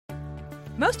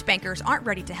Most bankers aren't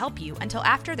ready to help you until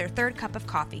after their third cup of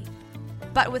coffee.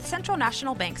 But with Central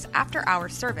National Bank's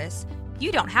after-hours service,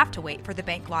 you don't have to wait for the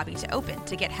bank lobby to open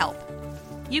to get help.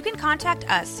 You can contact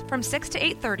us from 6 to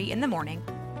 8:30 in the morning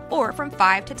or from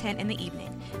 5 to 10 in the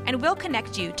evening, and we'll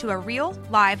connect you to a real,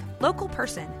 live, local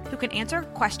person who can answer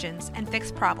questions and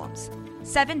fix problems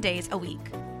 7 days a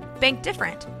week. Bank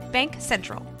different. Bank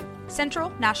Central. Central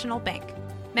National Bank.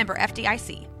 Member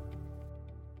FDIC.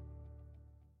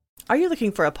 Are you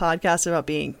looking for a podcast about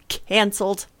being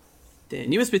canceled?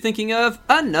 Then you must be thinking of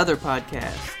another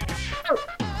podcast.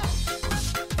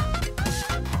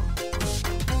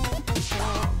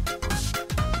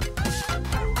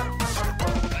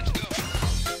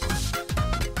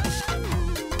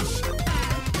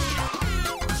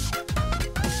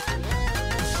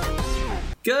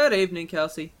 Good evening,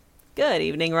 Kelsey. Good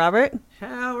evening, Robert.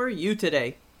 How are you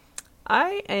today?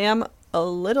 I am a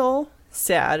little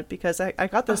sad because I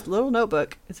got this little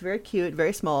notebook. It's very cute,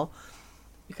 very small.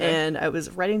 Okay. And I was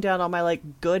writing down all my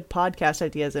good podcast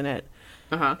ideas in it.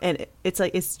 Uh-huh. And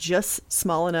it's just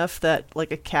small enough that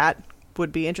a cat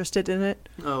would be interested in it.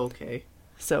 Oh, okay.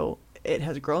 So it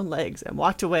has grown legs and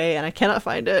walked away, and I cannot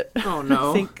find it. Oh,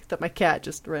 no. I think that my cat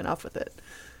just ran off with it.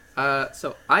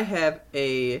 So I have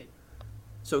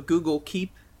Google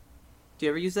Keep. Do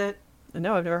you ever use that?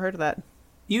 No, I've never heard of that.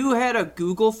 You had a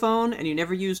Google phone and you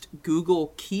never used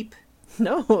Google Keep?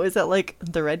 No, is that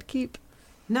the Red Keep?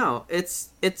 No, it's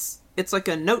like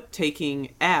a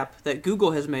note-taking app that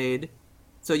Google has made,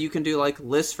 so you can do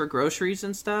lists for groceries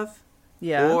and stuff.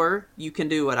 Yeah. Or you can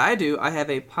do what I do. I have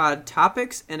a Pod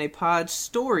Topics and a Pod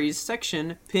Stories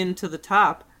section pinned to the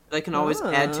top that I can always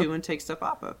add to and take stuff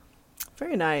off of.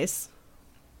 Very nice.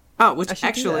 Oh, which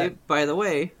actually, by the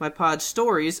way, my Pod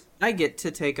Stories, I get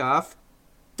to take off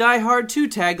Die Hard 2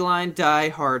 tagline, Die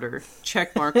Harder.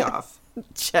 Check mark off.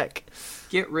 Check.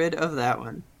 Get rid of that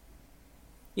one.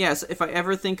 Yes, if I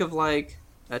ever think of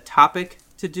a topic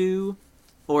to do,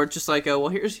 or just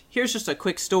here's just a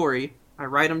quick story, I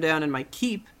write them down in my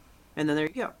Keep, and then there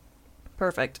you go.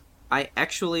 Perfect. I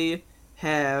actually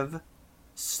have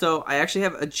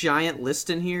a giant list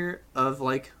in here of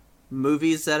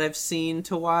movies that I've seen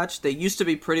to watch. They used to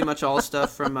be pretty much all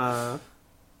stuff from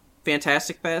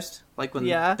Fantastic Fest.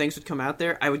 When things would come out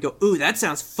there, I would go, ooh, that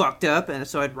sounds fucked up, and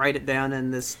so I'd write it down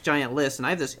in this giant list, and I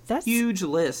have this huge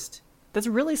list. That's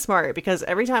really smart, because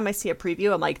every time I see a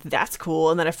preview, I'm like, that's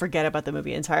cool, and then I forget about the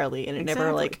movie entirely, and it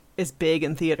never is big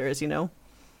in theaters, I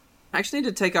actually need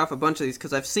to take off a bunch of these,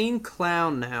 because I've seen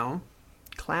Clown now.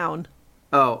 Clown?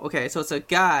 Oh, okay, so it's a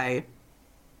guy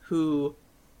who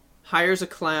hires a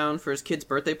clown for his kid's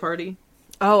birthday party.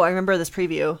 Oh, I remember this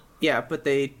preview. Yeah, but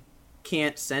they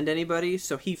can't send anybody,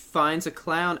 so he finds a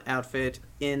clown outfit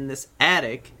in this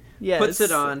attic, puts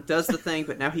it on, does the thing,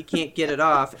 but now he can't get it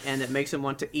off, and it makes him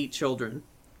want to eat children.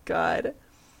 God.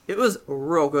 It was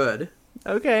real good.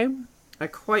 Okay. I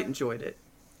quite enjoyed it.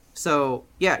 So,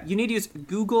 yeah, you need to use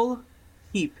Google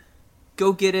Keep.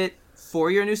 Go get it for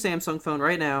your new Samsung phone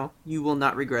right now. You will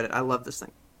not regret it. I love this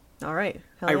thing. All right.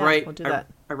 We'll do that.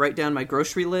 I write down my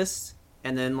grocery list,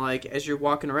 and then as you're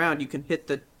walking around, you can hit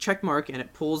the check mark, and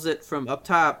it pulls it from up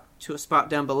top to a spot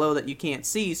down below that you can't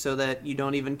see, so that you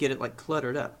don't even get it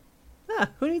cluttered up.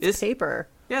 Who needs paper?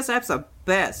 Yes, app's the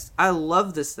best. I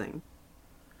love this thing.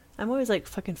 I'm always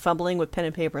fucking fumbling with pen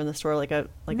and paper in the store like an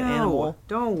animal.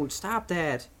 Don't stop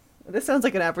that. This sounds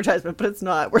like an advertisement, but it's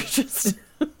not. We're just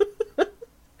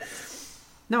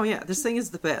No, yeah, this thing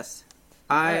is the best.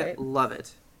 I love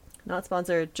it. Not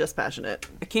sponsored, just passionate.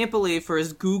 I can't believe, for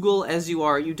as Google as you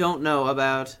are, you don't know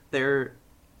about their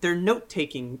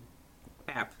note-taking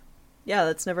app. Yeah,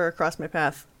 that's never crossed my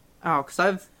path. Oh,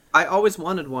 because I always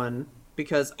wanted one,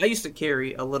 because I used to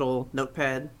carry a little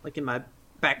notepad in my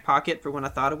back pocket for when I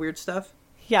thought of weird stuff.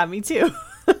 Yeah, me too.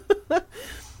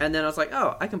 And then I was like,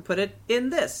 oh, I can put it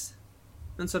in this.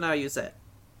 And so now I use that.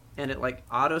 And it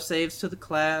auto-saves to the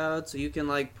cloud, so you can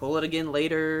pull it again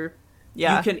later.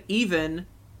 Yeah. You can even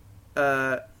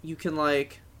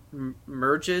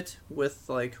merge it with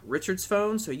Richard's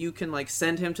phone, so you can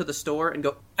send him to the store and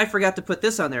go, I forgot to put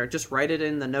this on there. Just write it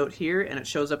in the note here, and it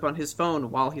shows up on his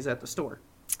phone while he's at the store.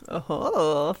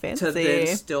 Oh, fancy. To then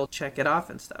still check it off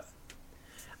and stuff.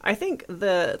 I think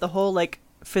the whole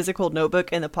physical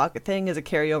notebook in the pocket thing is a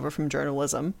carryover from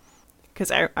journalism. Because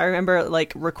I remember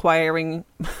requiring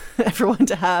everyone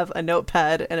to have a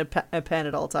notepad and a pen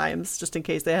at all times, just in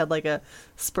case they had a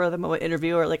spur of the moment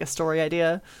interview or a story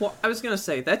idea. Well, I was gonna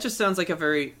say that just sounds like a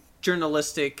very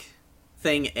journalistic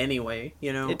thing anyway.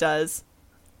 It does.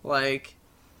 I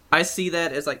see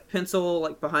that as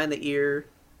pencil behind the ear.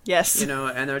 Yes.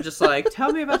 And they're just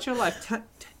tell me about your life.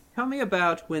 tell me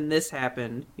about when this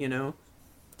happened,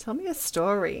 Tell me a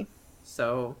story.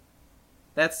 So,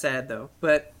 that's sad, though.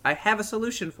 But I have a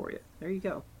solution for you. There you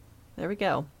go. There we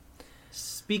go.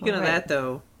 Speaking of that,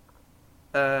 though,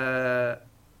 I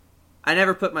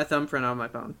never put my thumbprint on my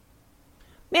phone.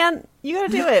 Man, you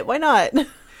gotta do it. Why not?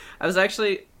 I was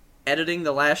actually editing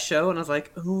the last show, and I was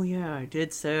like, oh, yeah, I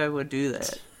did say I would do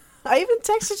that. I even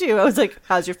texted you. I was like,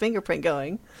 how's your fingerprint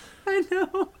going? I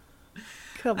know.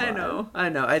 Come on. I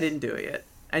know. I didn't do it yet.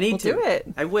 I need to. Do it.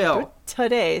 I will. Do it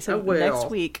today, so next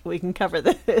week we can cover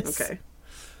this. Okay.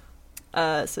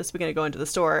 So speaking of going to the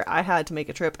store, I had to make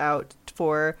a trip out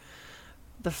for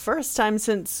the first time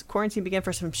since quarantine began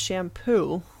for some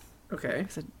shampoo. Okay.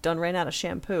 Because I'd done ran out of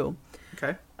shampoo.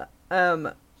 Okay.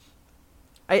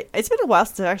 It's been a while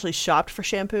since I've actually shopped for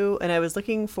shampoo, and I was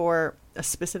looking for a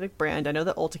specific brand. I know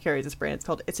that Ulta carries this brand. It's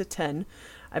called It's a 10.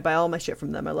 I buy all my shit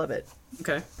from them. I love it.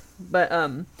 Okay. But,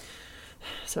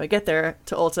 so I get there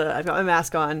to Ulta. I've got my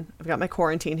mask on. I've got my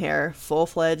quarantine hair.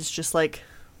 Full-fledged, just like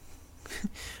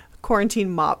quarantine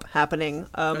mop happening.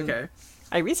 Okay.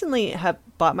 I recently have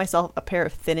bought myself a pair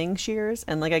of thinning shears,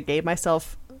 and like I gave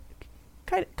myself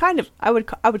kind of I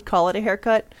would call it a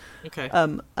haircut. Okay.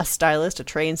 A stylist, a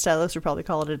trained stylist would probably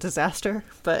call it a disaster,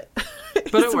 but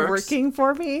it's it works. working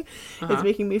for me. Uh-huh. It's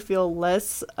making me feel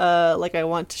less like I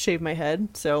want to shave my head.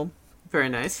 So very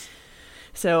nice.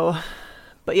 So,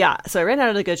 but yeah, so I ran out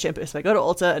of the good shampoo. So I go to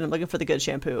Ulta and I'm looking for the good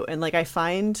shampoo, and like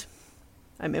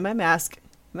I'm in my mask,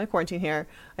 in my quarantine hair.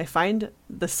 I find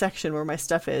the section where my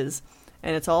stuff is,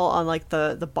 and it's all on like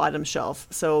the bottom shelf.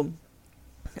 So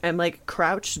I'm like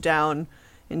crouched down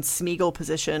in Smeagol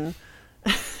position.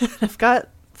 I've got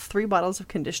 3 bottles of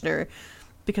conditioner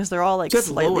because they're all like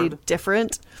slightly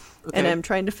different. Okay. And I'm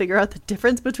trying to figure out the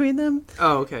difference between them.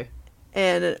 Oh, okay.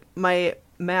 And my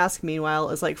mask, meanwhile,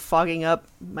 is like fogging up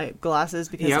my glasses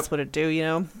because that's what it do,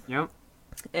 Yep.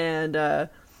 And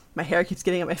my hair keeps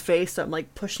getting in my face, so I'm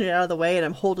like pushing it out of the way, and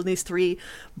I'm holding these 3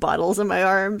 bottles in my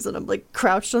arms, and I'm like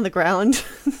crouched on the ground.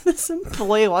 This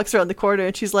employee walks around the corner,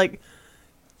 and she's like,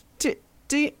 Do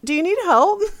you need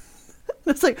help?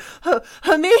 It's like,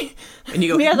 me? And you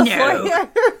go, me on the floor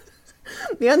here.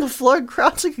 Me on the floor,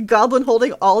 crouched like a goblin,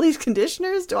 holding all these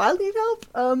conditioners. Do I need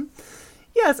help?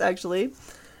 Yes, actually.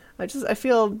 I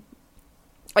feel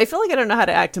like I don't know how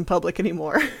to act in public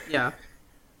anymore. Yeah.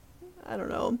 I don't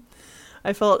know.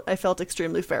 I felt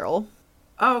extremely feral.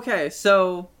 Oh, okay.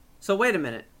 So wait a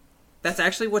minute. That's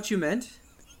actually what you meant?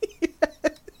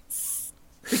 Yes.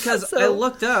 Because I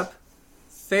looked up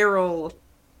feral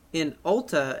in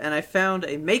Ulta, and I found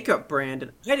a makeup brand,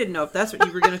 and I didn't know if that's what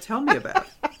you were going to tell me about.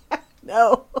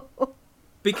 No.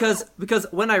 Because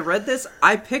when I read this,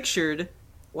 I pictured,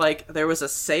 like, there was a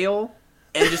sale,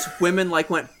 and just women, like,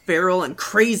 went feral and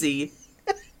crazy,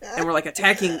 and were, like,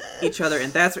 attacking each other,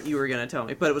 and that's what you were going to tell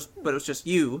me. But it was just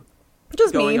you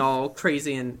just going me. all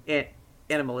crazy and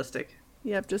animalistic.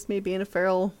 Yep, just me being a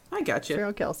feral. I gotcha.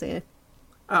 Feral Kelsey.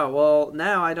 Oh, well,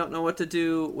 now I don't know what to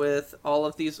do with all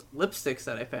of these lipsticks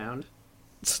that I found.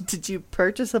 Did you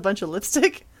purchase a bunch of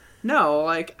lipstick? No,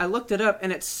 like, I looked it up,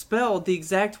 and it's spelled the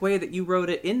exact way that you wrote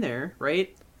it in there,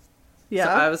 right? Yeah.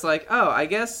 So I was like, oh, I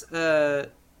guess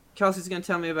Kelsey's going to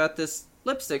tell me about this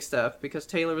lipstick stuff, because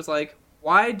Taylor was like,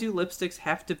 why do lipsticks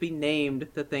have to be named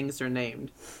the things they're named?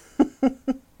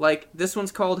 Like, this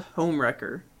one's called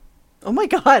Homewrecker. Oh my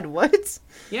god, what?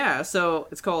 Yeah, so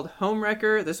it's called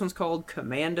Homewrecker. This one's called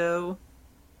Commando.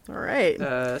 All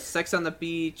right. Sex on the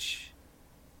Beach.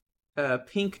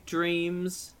 Pink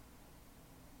Dreams.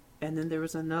 And then there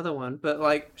was another one. But,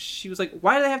 like, she was like,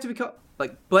 why do they have to be called...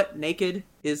 Like, Butt Naked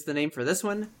is the name for this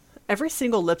one. Every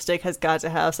single lipstick has got to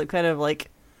have some kind of,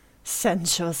 like,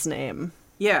 sensuous name.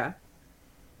 Yeah.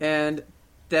 And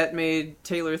that made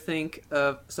Taylor think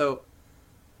of... So,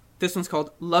 this one's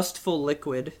called Lustful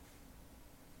Liquid.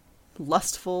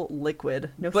 Lustful Liquid.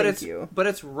 No, thank you. But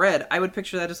it's red. I would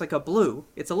picture that as like a blue.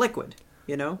 It's a liquid,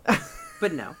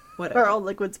 But no, whatever. Are all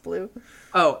liquids blue?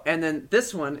 Oh, and then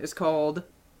this one is called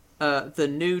the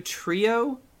New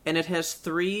Trio, and it has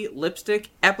 3 lipstick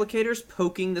applicators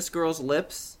poking this girl's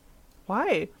lips.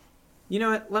 Why? You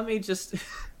know what? Let me just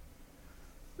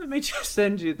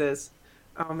send you this.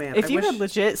 Oh man! If you had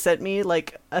legit sent me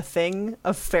like a thing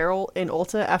of feral in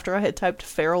Ulta after I had typed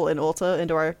feral in Ulta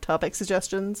into our topic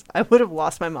suggestions, I would have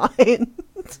lost my mind.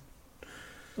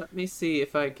 Let me see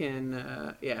if I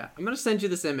can. Yeah, I'm gonna send you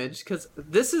this image because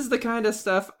this is the kind of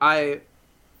stuff I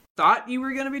thought you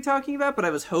were gonna be talking about, but I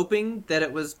was hoping that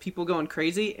it was people going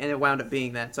crazy, and it wound up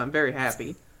being that. So I'm very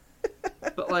happy.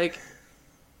 But like,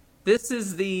 this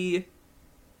is the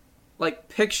like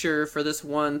picture for this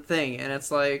one thing, and it's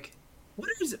like. what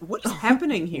is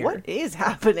happening here? What is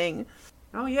happening?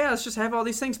 Oh yeah, let's just have all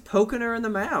these things poking her in the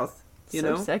mouth. You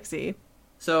know, sexy.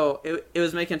 So it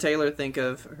was making Taylor think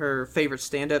of her favorite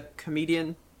stand-up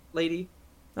comedian lady,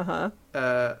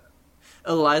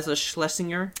 Eliza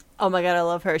Schlesinger. Oh my god, I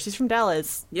love her. She's from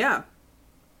Dallas. Yeah.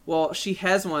 Well, she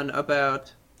has one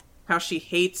about how she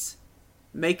hates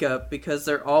makeup because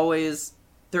they're always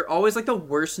like the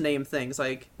worst named things.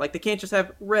 Like they can't just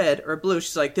have red or blue.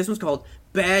 She's like, this one's called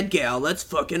Bad Gal, Let's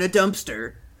Fuck in a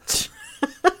Dumpster.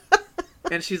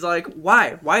 And she's like,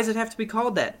 why? Why does it have to be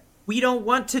called that? We don't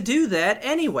want to do that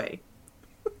anyway.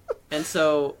 And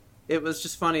so it was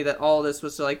just funny that all this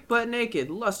was like butt naked,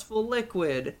 lustful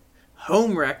liquid,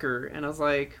 homewrecker. And I was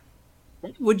like,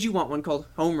 would you want one called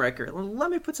homewrecker? Let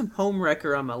me put some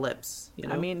homewrecker on my lips. You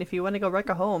know? I mean, if you want to go wreck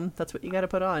a home, that's what you got to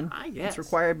put on. I guess. It's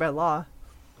required by law.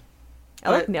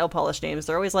 I like nail polish names.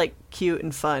 They're always like cute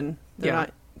and fun. They're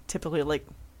not typically like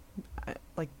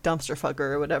dumpster fucker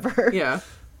or whatever. Yeah.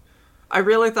 I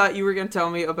really thought you were going to tell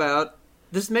me about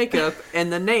this makeup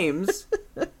and the names.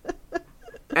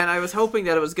 And I was hoping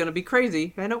that it was going to be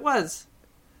crazy, and it was.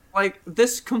 Like,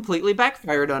 this completely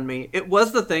backfired on me. It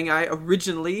was the thing I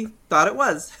originally thought it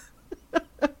was.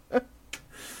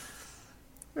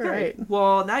 Right.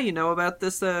 Well, now you know about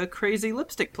this crazy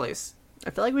lipstick place. I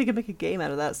feel like we could make a game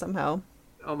out of that somehow.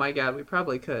 Oh my god, we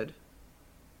probably could.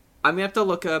 I'm gonna have to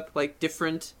look up, like,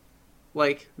 different,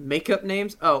 like, makeup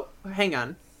names. Oh, hang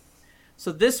on.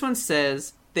 So this one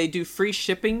says they do free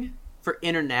shipping for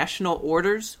international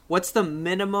orders. What's the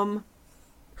minimum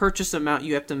purchase amount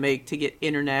you have to make to get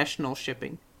international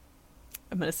shipping?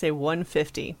 I'm going to say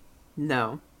 $150.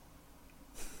 No.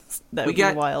 That would be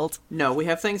wild. No, we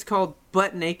have things called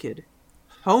Butt Naked,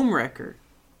 Homewrecker.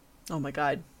 Oh my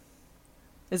god.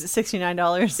 Is it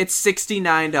 $69? It's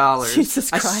 $69.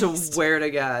 Jesus Christ. I swear to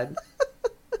God.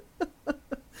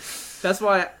 That's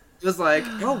why I was like,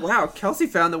 oh wow, Kelsey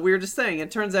found the weirdest thing. It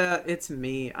turns out it's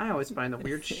me. I always find the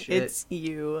weird shit. It's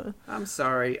you. I'm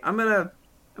sorry. I'm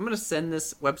gonna send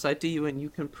this website to you and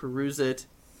you can peruse it.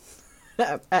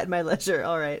 At my leisure,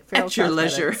 alright. At your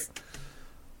leisure.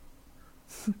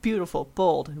 Beautiful,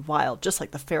 bold, and wild, just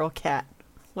like the feral cat.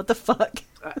 What the fuck?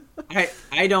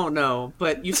 I don't know,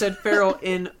 but you said feral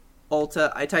in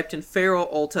Ulta. I typed in feral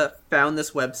Ulta, found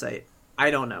this website. I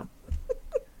don't know.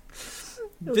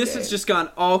 Okay. This has just gone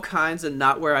all kinds of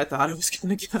not where I thought it was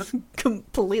going to go.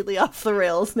 Completely off the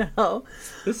rails now.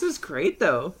 This is great,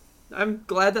 though. I'm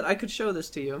glad that I could show this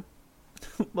to you.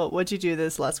 Well, what'd you do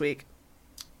this last week?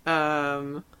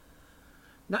 Not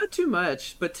too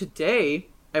much, but today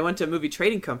I went to a movie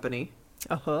trading company.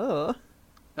 Oh.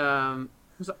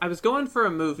 I was going for a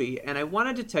movie, and I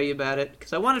wanted to tell you about it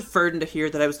because I wanted Ferdin to hear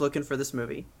that I was looking for this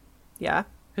movie. Yeah?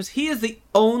 Because he is the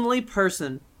only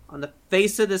person on the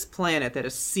face of this planet that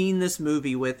has seen this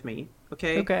movie with me,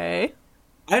 okay? Okay.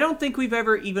 I don't think we've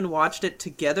ever even watched it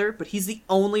together, but he's the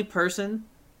only person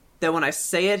that when I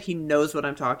say it, he knows what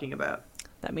I'm talking about.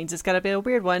 That means it's gotta be a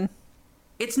weird one.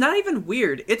 It's not even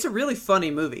weird. It's a really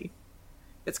funny movie.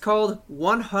 It's called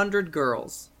 100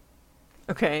 Girls.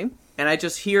 Okay. And I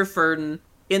just hear Ferdin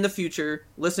in the future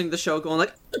listening to the show going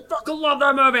like, I fucking love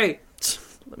that movie!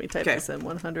 Let me type this in.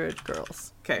 100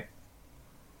 Girls. Okay.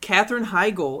 Katherine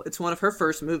Heigl, it's one of her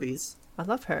first movies. I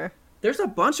love her. There's a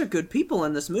bunch of good people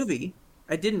in this movie.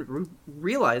 I didn't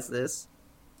realize this.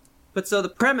 But so the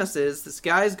premise is, this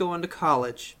guy's going to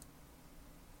college.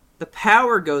 The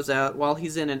power goes out while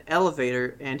he's in an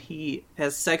elevator, and he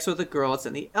has sex with a girl that's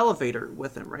in the elevator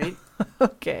with him, right?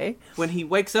 Okay. When he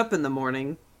wakes up in the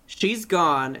morning, she's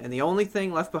gone, and the only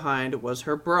thing left behind was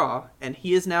her bra, and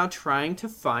he is now trying to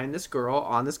find this girl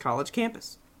on this college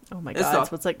campus. Oh my god,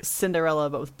 so it's like Cinderella,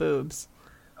 but with boobs.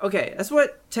 Okay, that's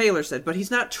what Taylor said, but he's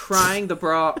not trying the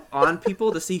bra on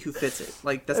people to see who fits it.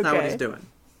 Like, that's not what he's doing.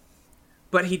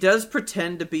 But he does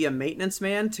pretend to be a maintenance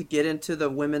man to get into the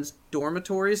women's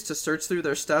dormitories to search through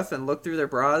their stuff and look through their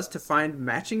bras to find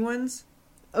matching ones.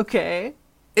 Okay.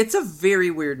 It's a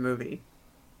very weird movie,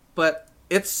 but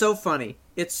it's so funny.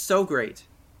 It's so great.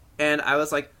 And I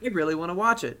was like, I really want to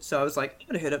watch it. So I was like, I'm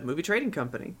going to hit up Movie Trading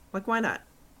Company. Like, why not?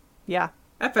 Yeah.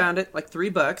 I found it, like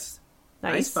 $3.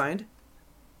 Nice find.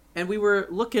 And we were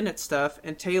looking at stuff,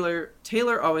 and Taylor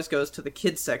always goes to the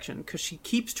kids section because she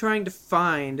keeps trying to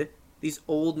find these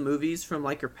old movies from,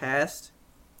 like, her past.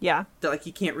 Yeah. That, like,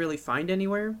 you can't really find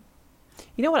anywhere.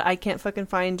 You know what I can't fucking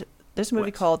find? There's a movie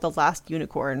called The Last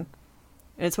Unicorn.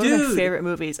 And it's one of my favorite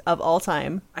movies of all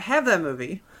time. I have that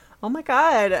movie. Oh my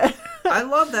god. I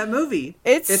love that movie.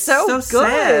 It's so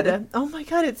good. Sad. Oh my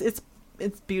god,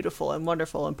 it's beautiful and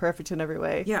wonderful and perfect in every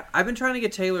way. Yeah, I've been trying to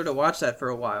get Taylor to watch that for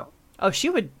a while. Oh, she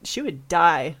would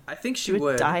die. I think she She would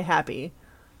would. die happy.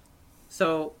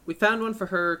 So we found one for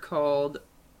her called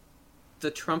the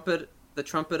Trumpet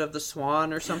of the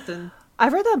Swan or something.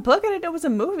 I've read that book. I didn't know it was a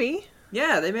movie.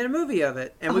 Yeah, they made a movie of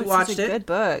it, and we it's watched such a it. Good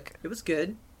book. It was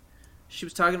good. She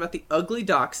was talking about The Ugly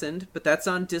Dachshund, but that's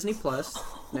on Disney Plus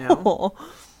now.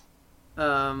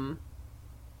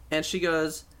 And she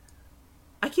goes,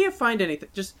 I can't find anything.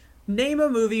 Just name a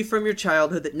movie from your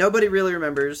childhood that nobody really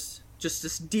remembers. Just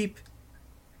this deep,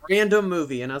 random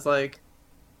movie. And I was like,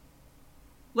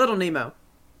 Little Nemo.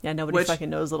 Yeah, nobody Which- fucking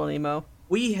knows Little Nemo.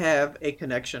 We have a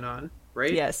connection on,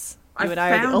 right? Yes. I You and I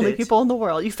are the found only it. people in the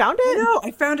world. You found it? No,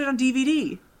 I found it on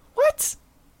DVD. What?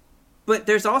 But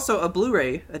there's also a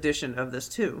Blu-ray edition of this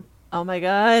too. Oh my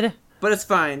god. But it's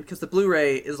fine because the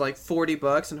Blu-ray is like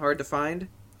 $40 and hard to find,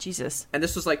 Jesus. and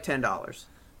this was like $10.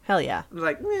 Hell yeah. I was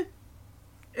like, meh.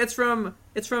 It's from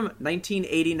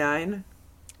 1989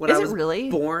 when Is I it was really?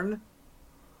 born.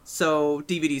 So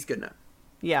DVD's good enough.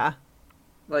 Yeah.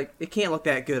 Like it can't look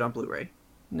that good on Blu-ray.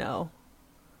 No.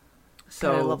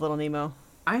 So God, I love Little Nemo.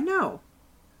 I know.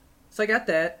 So I got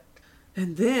that,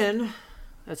 and then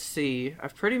let's see.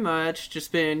 I've pretty much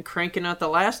just been cranking out The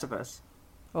Last of Us.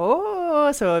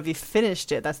 Oh, so have you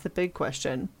finished it? That's the big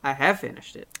question. I have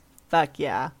finished it. Fuck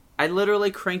yeah. I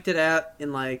literally cranked it out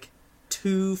in like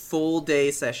 2 full day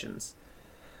sessions.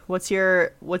 What's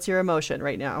your emotion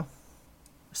right now?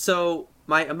 So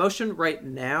my emotion right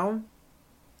now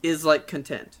is like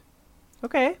content.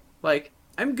 Okay. Like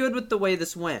I'm good with the way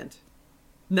this went.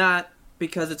 Not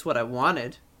because it's what I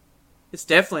wanted. It's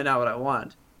definitely not what I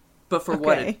want. But for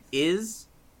what it Okay. is,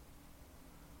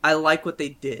 I like what they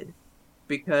did.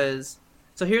 Because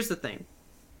so here's the thing.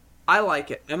 I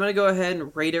like it. I'm going to go ahead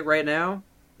and rate it right now.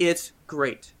 It's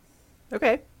great.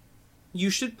 Okay. You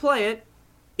should play it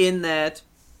in that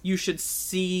you should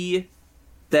see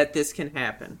that this can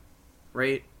happen,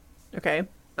 right? Okay.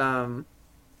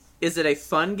 Is it a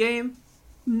fun game?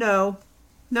 No,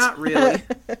 not really.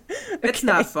 It's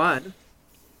not fun.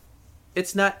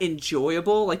 It's not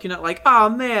enjoyable. Like, you're not like, oh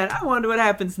man, I wonder what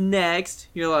happens next.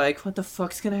 You're like, what the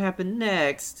fuck's gonna happen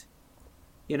next?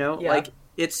 You know, Yeah. like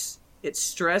it's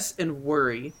stress and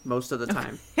worry most of the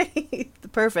time.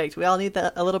 Perfect. We all need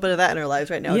a little bit of that in our lives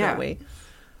right now, Yeah. don't we?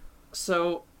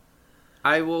 So,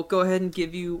 I will go ahead and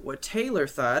give you what Taylor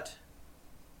thought.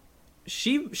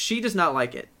 She does not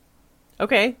like it.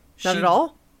 Okay. Not She- at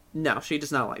all? No, she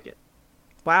does not like it.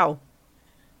 Wow.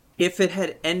 If it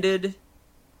had ended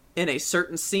in a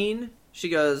certain scene, she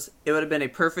goes, it would have been a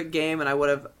perfect game and I would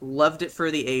have loved it for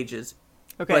the ages.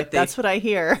 Okay, But they- that's what I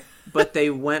hear. But they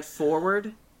went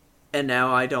forward and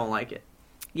now I don't like it.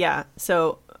 Yeah,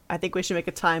 so I think we should make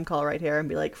a time call right here and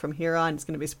be like, from here on, it's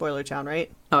going to be Spoiler Town,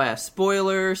 right? Oh yeah,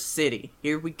 Spoiler City.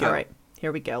 Here we go. All right,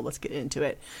 here we go. Let's get into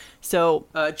it. So,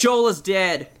 Joel is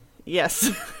dead. yes.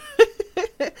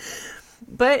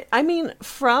 But, I mean,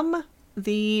 from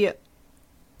the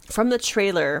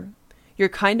trailer, you're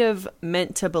kind of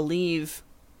meant to believe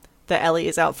that Ellie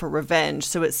is out for revenge,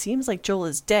 so it seems like Joel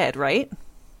is dead, right?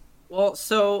 Well,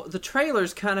 so the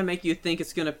trailers kind of make you think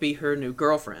it's going to be her new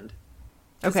girlfriend.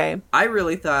 Okay. I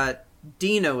really thought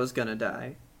Dina was going to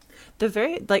die. I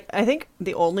think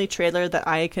the only trailer that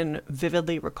I can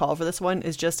vividly recall for this one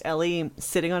is just Ellie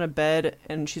sitting on a bed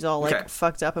and she's all like Okay.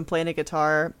 fucked up and playing a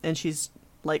guitar and she's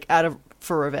like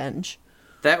for revenge.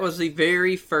 That was the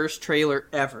very first trailer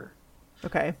ever.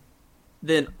 Okay.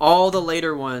 Then all the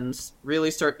later ones really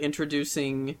start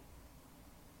introducing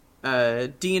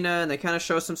Dina, and they kind of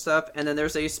show some stuff, and then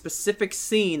there's a specific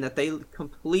scene that they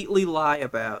completely lie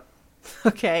about.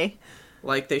 Okay.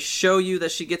 Like, they show you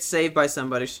that she gets saved by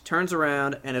somebody, she turns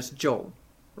around, and it's Joel,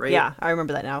 right? Yeah, I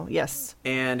remember that now. Yes.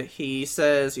 And he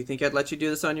says, you think I'd let you do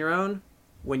this on your own?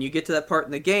 When you get to that part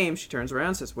in the game, she turns around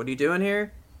and says, what are you doing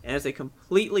here? And it's a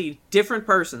completely different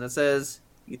person that says,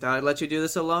 you thought I'd let you do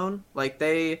this alone? Like,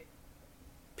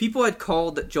 people had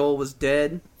called that Joel was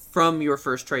dead from your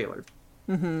first trailer.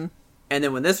 Mm-hmm. And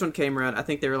then when this one came around, I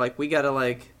think they were like, we gotta,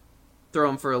 like, throw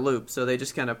him for a loop. So they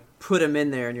just kind of put him in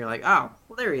there, and you're like, oh,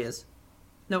 well, there he is.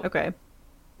 Nope. Okay.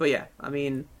 But yeah, I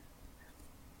mean,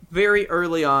 very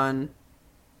early on,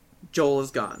 Joel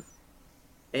is gone.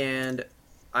 And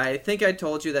I think I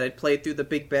told you that I played through the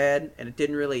Big Bad, and it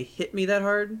didn't really hit me that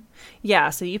hard. Yeah,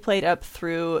 so you played up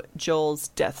through Joel's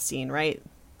death scene, right?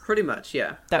 Pretty much,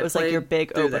 yeah. That I was like played your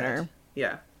big through that. opener.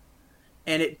 Yeah.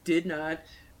 And it didn't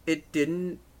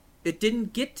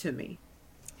get to me.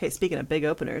 Hey, speaking of big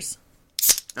openers.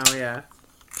 Oh, yeah.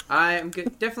 I'm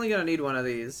definitely going to need one of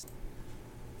these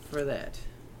for that.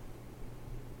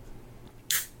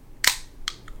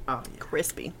 Oh, yeah.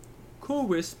 Crispy.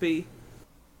 Crispy.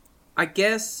 I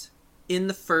guess in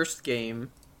the first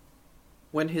game,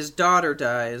 when his daughter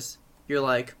dies, you're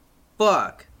like,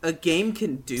 fuck, a game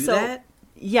can do that?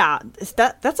 Yeah,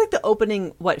 that's like the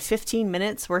opening, 15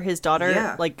 minutes where his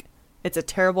daughter, like, it's a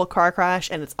terrible car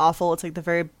crash and it's awful. It's like the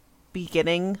very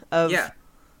beginning of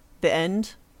the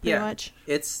end, pretty much.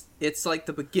 It's like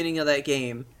the beginning of that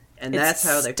game, and that's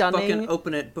how they fucking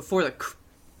open it before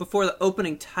the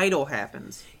opening title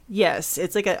happens. Yes,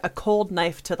 it's like a cold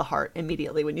knife to the heart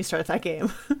immediately when you start that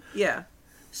game. Yeah.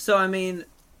 So, I mean,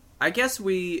 I guess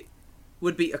we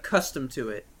would be accustomed to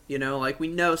it. You know, like, we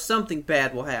know something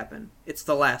bad will happen. It's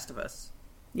The Last of Us.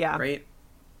 Yeah. Right?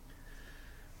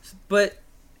 But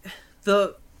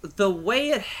the way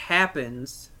it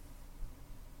happens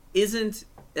isn't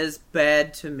as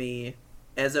bad to me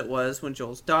as it was when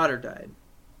Joel's daughter died.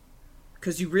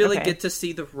 Because you really get to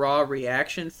see the raw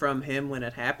reaction from him when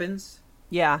it happens.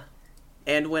 Yeah.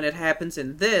 And when it happens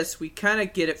in this, we kind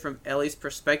of get it from Ellie's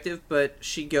perspective, but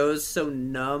she goes so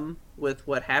numb with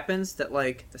what happens that,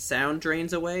 like, the sound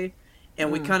drains away,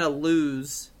 and we kind of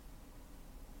lose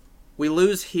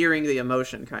hearing the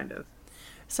emotion, kind of.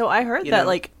 So I heard that,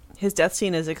 like, his death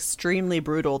scene is extremely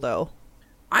brutal, though.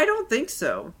 I don't think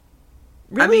so.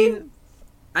 Really?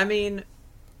 I mean,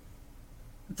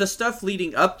 the stuff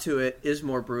leading up to it is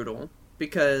more brutal,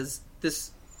 because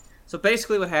so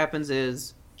basically what happens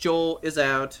is Joel is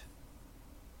out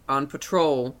on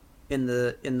patrol in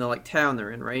the like town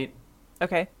they're in, right?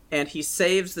 Okay. And he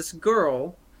saves this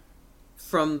girl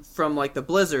from like the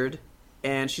blizzard,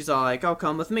 and she's all like, "Oh,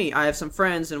 come with me. I have some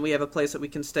friends and we have a place that we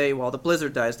can stay while the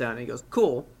blizzard dies down." And he goes,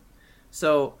 "Cool."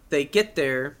 So they get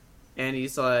there and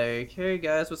he's like, "Hey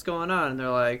guys, what's going on?" And they're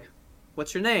like,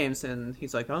 "What's your names?" And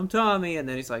he's like, "I'm Tommy." And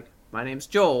then he's like, "My name's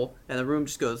Joel." And the room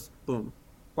just goes boom,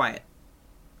 quiet.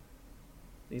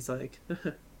 He's like,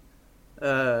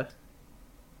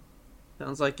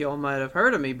 sounds like y'all might have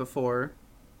heard of me before.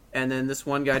 And then this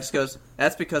one guy just goes,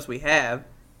 "That's because we have."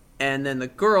 And then the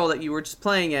girl that you were just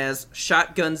playing as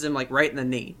shotguns him, like, right in the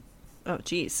knee. Oh,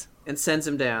 jeez. And sends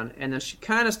him down. And then she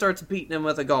kind of starts beating him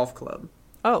with a golf club.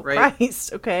 Oh, right?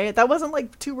 Christ. Okay. That wasn't,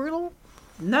 like, too brutal?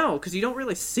 No, because you don't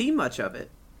really see much of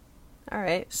it. All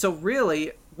right. So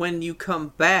really, when you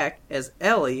come back as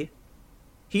Ellie,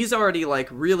 he's already, like,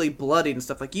 really bloodied and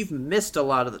stuff. Like, you've missed a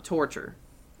lot of the torture.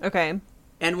 Okay.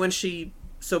 And when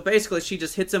so basically she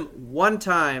just hits him one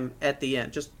time at the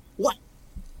end. Just what?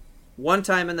 One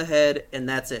time in the head, and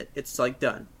that's it. It's, like,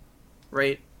 done.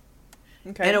 Right?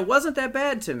 Okay. And it wasn't that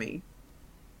bad to me.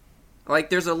 Like,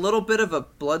 there's a little bit of a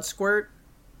blood squirt.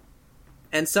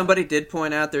 And somebody did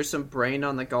point out there's some brain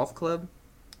on the golf club.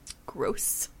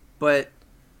 Gross. But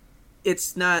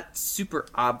it's not super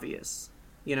obvious,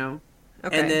 you know?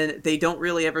 Okay. And then they don't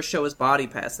really ever show his body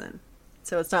pass in.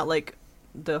 So it's not like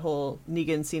the whole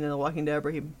Negan scene in The Walking Dead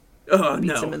where he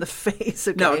beats him in the face.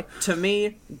 Okay. No, to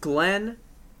me, Glenn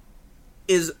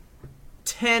is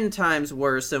 10 times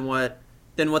worse than what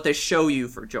they show you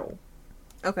for Joel.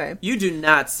 Okay. You do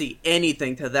not see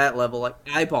anything to that level, like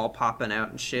eyeball popping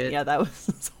out and shit. Yeah, that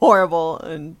was horrible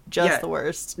and just the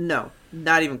worst. No,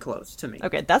 not even close to me.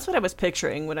 Okay, that's what I was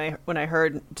picturing when I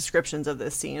heard descriptions of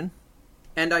this scene.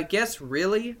 And I guess,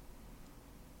 really,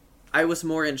 I was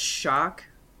more in shock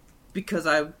because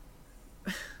I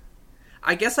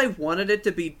guess I wanted it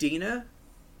to be Dina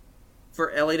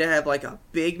for Ellie to have, like, a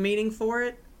big meaning for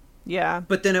it. Yeah.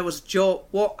 But then it was Joel.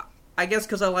 Well, I guess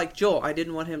because I like Joel, I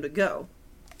didn't want him to go.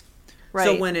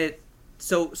 Right.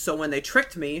 So when they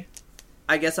tricked me,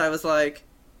 I guess I was like,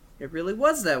 it really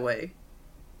was that way.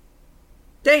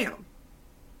 Damn.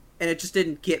 And it just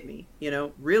didn't get me, you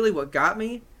know? Really what got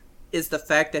me is the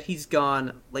fact that he's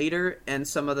gone later and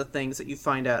some of the things that you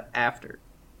find out after.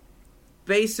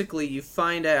 Basically, you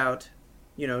find out,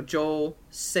 you know, Joel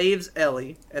saves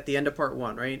Ellie at the end of part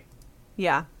 1, right?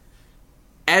 Yeah.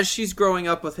 As she's growing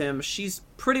up with him, she's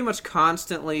pretty much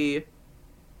constantly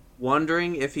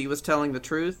wondering if he was telling the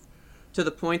truth, to the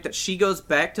point that she goes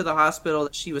back to the hospital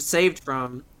that she was saved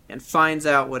from and finds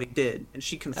out what he did, and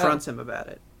she confronts him about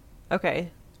it.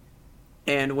 Okay.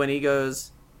 And when he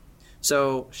goes,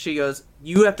 so she goes,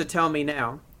 "You have to tell me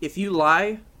now. If you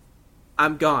lie,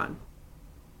 I'm gone.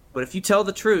 But if you tell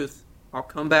the truth, I'll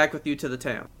come back with you to the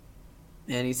town."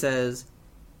 And he says,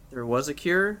 "There was a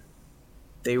cure.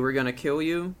 They were going to kill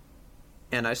you,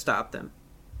 and I stopped them."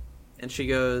 And she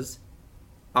goes,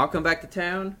 "I'll come back to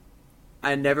town.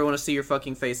 I never want to see your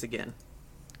fucking face again."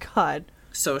 God.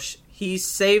 So he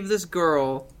saved this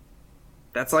girl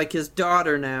that's like his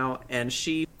daughter now, and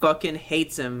she fucking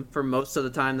hates him for most of the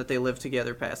time that they live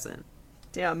together past then.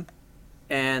 Damn.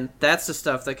 And that's the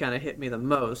stuff that kind of hit me the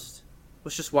most,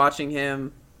 was just watching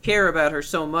him care about her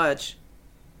so much,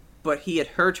 but he had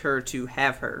hurt her to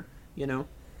have her, you know?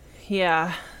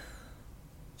 Yeah.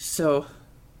 So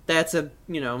that's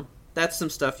that's some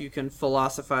stuff you can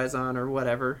philosophize on or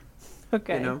whatever.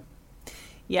 Okay. You know?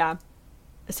 Yeah.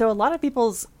 So a lot of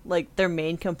people's, like, their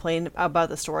main complaint about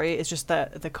the story is just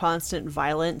the constant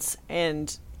violence,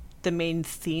 and the main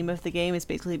theme of the game is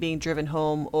basically being driven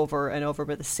home over and over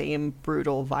by the same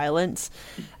brutal violence,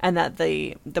 and that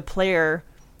the player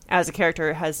as a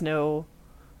character has no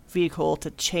vehicle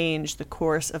to change the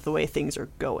course of the way things are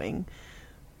going.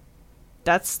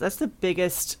 That's the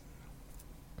biggest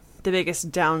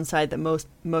downside that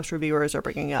most reviewers are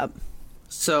bringing up.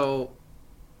 So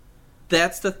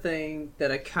that's the thing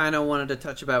that I kind of wanted to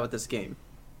touch about with this game.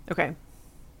 Okay.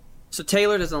 So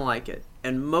Taylor doesn't like it,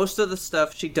 and most of the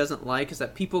stuff she doesn't like is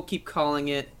that people keep calling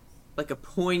it like a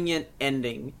poignant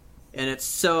ending, and it's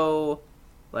so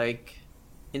like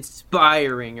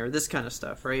inspiring or this kind of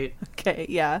stuff, right? Okay,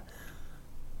 yeah.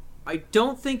 I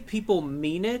don't think people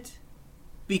mean it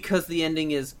because the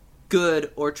ending is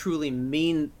good or truly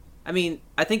mean. I mean,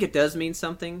 I think it does mean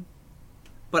something,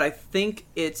 but I think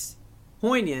it's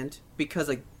poignant because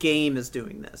a game is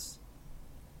doing this.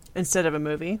 Instead of a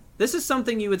movie? This is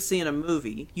something you would see in a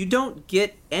movie. You don't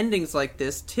get endings like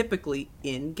this typically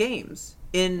in games.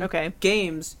 In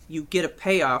games, you get a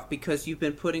payoff because you've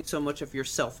been putting so much of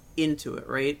yourself into it,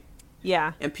 right?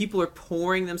 Yeah. And people are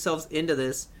pouring themselves into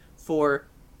this for...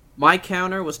 My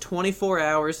counter was 24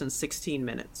 hours and 16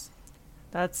 minutes.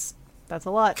 That's a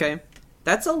lot. Okay?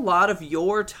 That's a lot of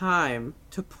your time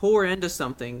to pour into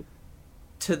something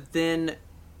to then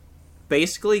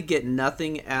basically get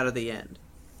nothing out of the end.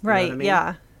 Right, you know what I mean?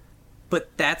 Yeah. But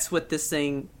that's what this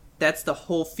thing, that's the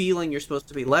whole feeling you're supposed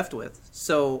to be left with.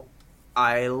 So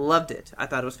I loved it. I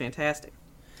thought it was fantastic.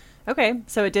 Okay,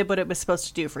 so it did what it was supposed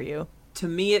to do for you. To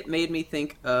me, it made me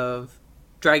think of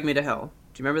Drag Me to Hell.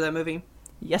 Do you remember that movie?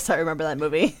 Yes, I remember that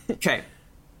movie. Okay.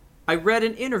 I read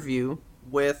an interview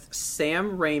with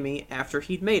Sam Raimi after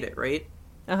he'd made it, right?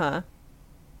 Uh-huh.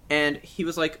 And he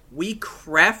was like, we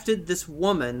crafted this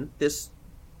woman, this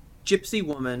gypsy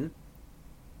woman,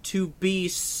 to be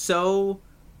so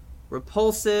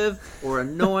repulsive or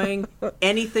annoying,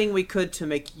 anything we could to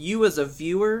make you as a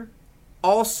viewer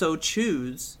also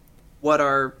choose what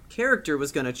our character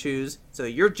was going to choose, so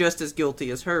you're just as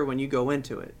guilty as her when you go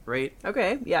into it, right?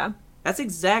 Okay, yeah. That's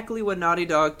exactly what Naughty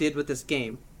Dog did with this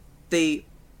game. They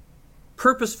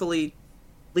purposefully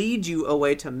lead you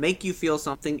away to make you feel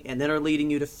something and then are leading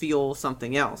you to feel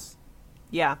something else.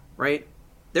 Yeah. Right?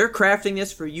 They're crafting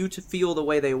this for you to feel the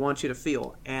way they want you to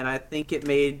feel. And I think it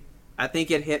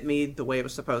hit me the way it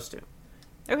was supposed to.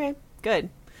 Okay, good.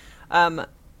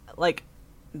 Like,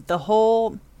 the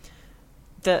whole...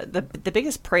 The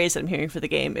biggest praise that I'm hearing for the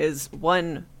game is,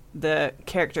 one, the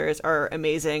characters are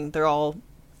amazing. They're all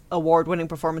award-winning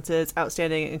performances,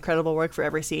 outstanding, incredible work for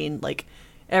every scene. Like,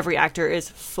 every actor is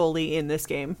fully in this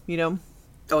game, you know?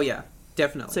 Oh, yeah,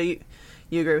 definitely. So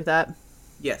you agree with that?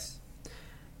 Yes.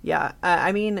 Yeah,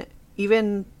 I mean,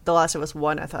 even The Last of Us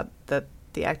 1, I thought that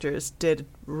the actors did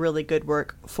really good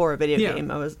work for a video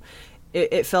game.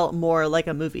 It felt more like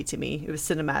a movie to me. It was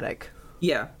cinematic.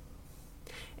 Yeah.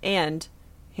 And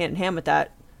hand in hand with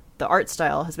that, the art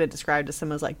style has been described as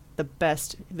some of like the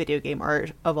best video game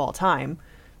art of all time.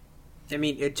 I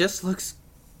mean, it just looks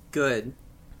good.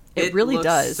 It really looks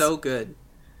does. So good.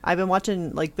 I've been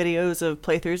watching like videos of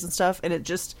playthroughs and stuff, and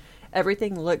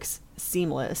everything looks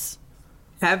seamless.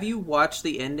 Have you watched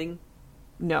the ending?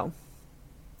 No.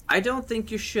 I don't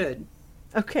think you should.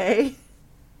 Okay.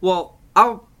 Well,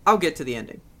 I'll get to the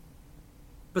ending.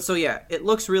 But so yeah, it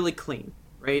looks really clean,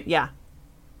 right? Yeah.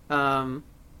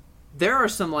 There are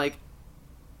some like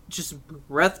just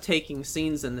breathtaking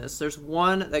scenes in this. There's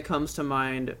one that comes to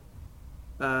mind.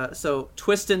 So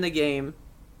twist in the game,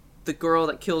 the girl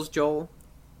that kills Joel.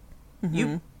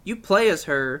 Mm-hmm. You play as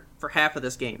her for half of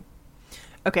this game.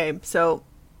 Okay, so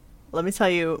let me tell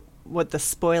you what the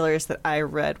spoilers that I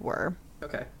read were.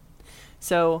 Okay.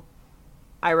 So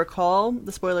I recall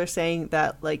the spoilers saying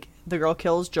that like the girl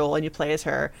kills Joel and you play as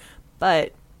her,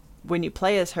 but when you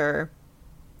play as her,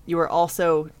 you are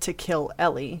also to kill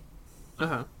Ellie.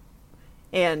 Uh-huh.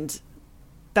 And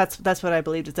that's what I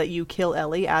believed, is that you kill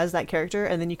Ellie as that character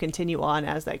and then you continue on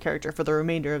as that character for the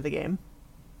remainder of the game.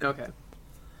 Okay.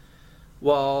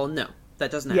 Well, no,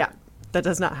 that doesn't happen. Yeah, that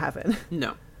does not happen.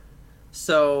 No.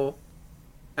 So,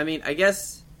 I mean, I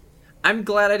guess I'm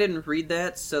glad I didn't read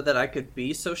that so that I could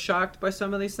be so shocked by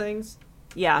some of these things.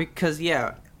 Yeah. Because,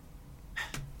 yeah.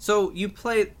 So, you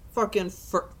play fucking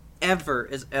forever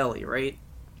as Ellie, right?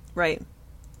 Right.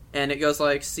 And it goes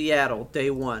like Seattle, day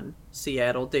 1.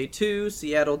 Seattle, day 2.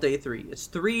 Seattle, day 3. It's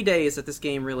 3 days that this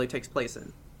game really takes place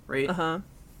in, right? Uh-huh.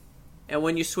 And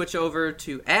when you switch over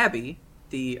to Abby,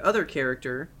 the other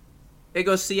character, it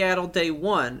goes Seattle day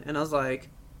 1, and I was like,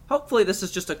 hopefully this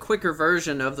is just a quicker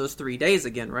version of those 3 days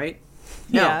again, right?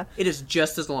 No, Yeah. it is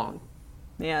just as long.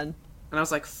 Man. And I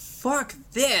was like, fuck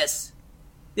this!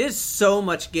 It is so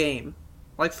much game.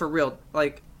 Like, for real.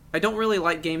 Like, I don't really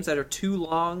like games that are too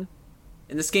long,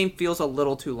 and this game feels a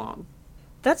little too long.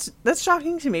 That's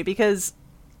shocking to me because,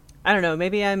 I don't know,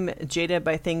 maybe I'm jaded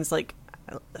by things like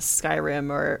Skyrim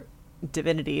or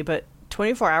Divinity, but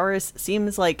 24 hours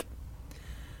seems like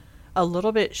a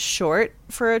little bit short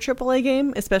for a AAA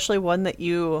game, especially one that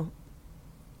you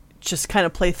just kind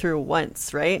of play through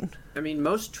once, right? I mean,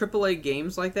 most AAA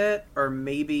games like that are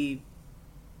maybe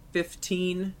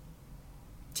 15,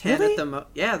 10 Really? at the most.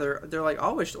 Yeah, they're like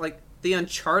always, like, the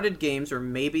Uncharted games are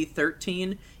maybe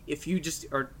 13 if you just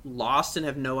are lost and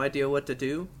have no idea what to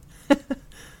do.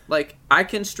 Like, I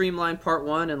can streamline part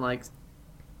 1 in, like,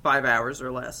 5 hours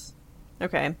or less.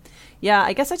 Okay. Yeah,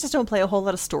 I guess I just don't play a whole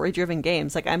lot of story-driven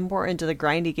games. Like, I'm more into the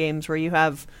grindy games where you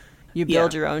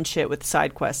build your own shit with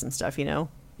side quests and stuff, you know?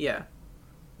 Yeah.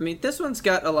 I mean, this one's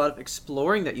got a lot of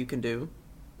exploring that you can do,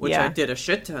 which Yeah. I did a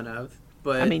shit ton of.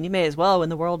 But I mean, you may as well when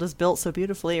the world is built so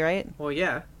beautifully, right? well,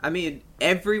 yeah. I mean,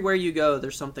 everywhere you go,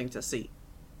 there's something to see.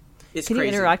 It's Can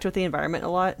crazy. you interact with the environment a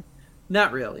lot?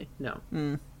 Not really, no.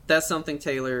 Mm. That's something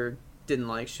Taylor didn't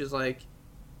like. She was like,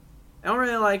 I don't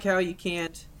really like how you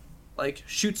can't, like,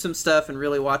 shoot some stuff and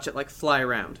really watch it, like, fly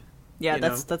around. Yeah, You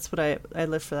that's what I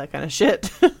live for, that kind of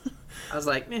shit. I was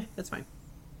like, that's fine.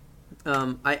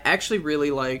 I actually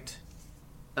really liked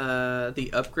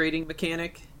the upgrading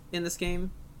mechanic in this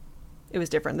game. It was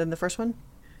different than the first one?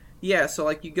 Yeah, so,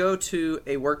 like, you go to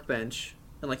a workbench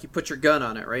and, like, you put your gun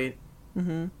on it, right?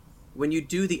 Mm-hmm. When you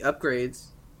do the upgrades,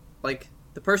 like,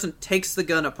 the person takes the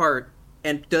gun apart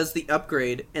and does the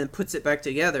upgrade and puts it back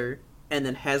together and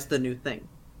then has the new thing.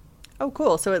 Oh,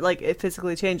 cool. So it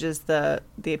physically changes the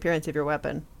appearance of your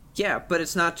weapon. Yeah, but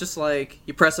it's not just like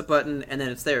you press a button and then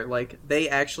it's there. Like, they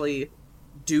actually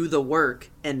do the work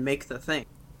and make the thing.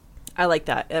 I like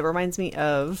that. It reminds me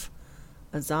of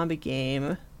a zombie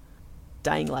game,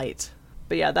 Dying Light.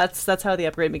 But yeah, that's how the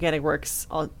upgrade mechanic works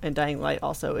in Dying Light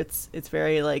also. It's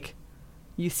very like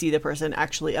you see the person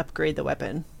actually upgrade the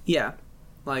weapon. Yeah.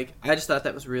 Like, I just thought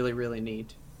that was really, really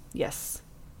neat. Yes.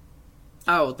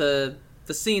 Oh, the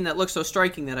scene that looks so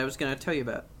striking that I was going to tell you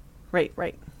about. Right.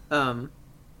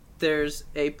 There's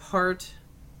a part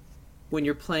when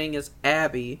you're playing as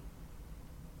Abby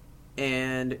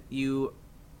and you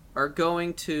are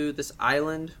going to this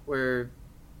island where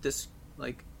this,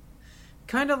 like,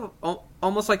 kind of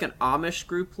almost like an Amish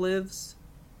group lives.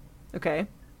 Okay.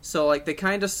 So, like, they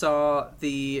kind of saw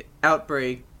the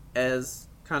outbreak as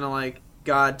kind of like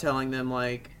God telling them,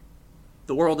 like,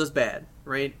 the world is bad,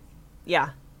 right?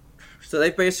 Yeah. So they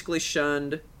basically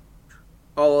shunned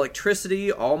all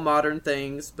electricity, all modern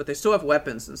things, but they still have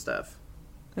weapons and stuff.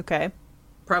 Okay.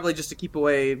 Probably just to keep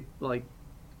away, like,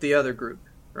 the other group,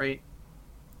 right?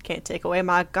 Can't take away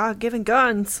my God-given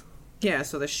guns. Yeah,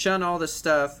 so they shun all this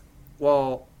stuff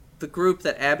while the group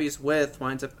that Abby's with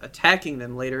winds up attacking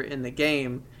them later in the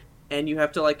game, and you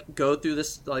have to, like, go through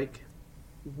this, like,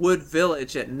 wood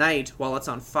village at night while it's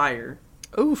on fire.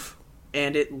 Oof.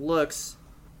 And it looks...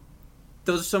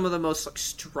 Those are some of the most, like,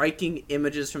 striking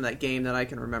images from that game that I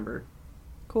can remember.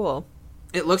 Cool.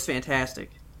 It looks fantastic.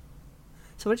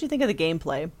 So what did you think of the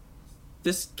gameplay?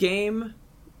 This game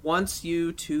wants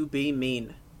you to be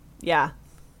mean. Yeah.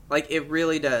 Like, it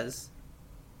really does.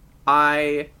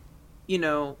 I,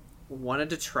 wanted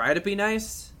to try to be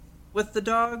nice with the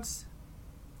dogs.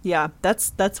 Yeah,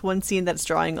 that's one scene that's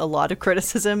drawing a lot of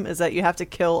criticism, is that you have to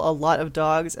kill a lot of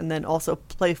dogs and then also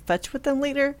play fetch with them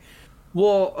later.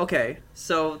 Well, okay,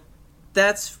 so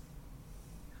that's...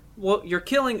 Well, you're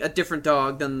killing a different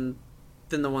dog than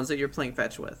the ones that you're playing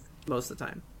fetch with, most of the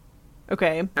time.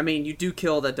 Okay. I mean, you do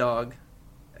kill the dog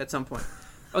at some point.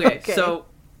 Okay, so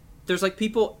there's, like,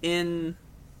 people in...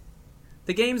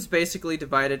 The game's basically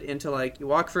divided into, like, you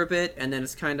walk for a bit, and then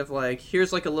it's kind of like,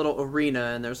 here's, like, a little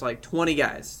arena, and there's, like, 20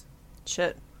 guys.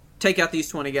 Shit. Take out these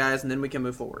 20 guys, and then we can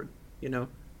move forward,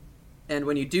 And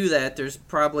when you do that, there's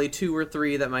probably 2 or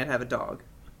 3 that might have a dog,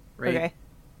 right? Okay.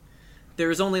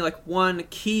 There's only, like, one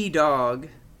key dog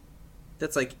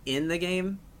that's, like, in the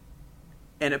game,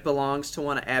 and it belongs to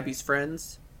one of Abby's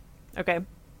friends. Okay.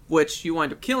 Which you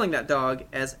wind up killing that dog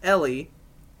as Ellie,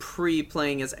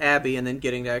 pre-playing as Abby, and then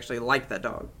getting to actually like that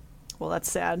dog. Well, that's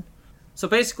sad. So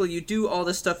basically, you do all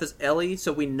this stuff as Ellie,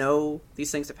 so we know these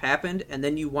things have happened, and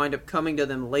then you wind up coming to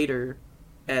them later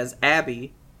as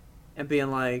Abby, and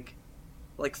being like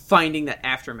finding that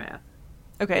aftermath.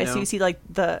 Okay, You so know? you see like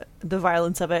the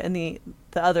violence of it and the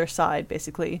other side,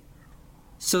 basically.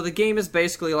 So the game is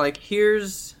basically like,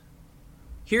 here's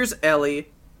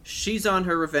Ellie. She's on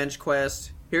her revenge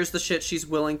quest. Here's the shit she's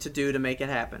willing to do to make it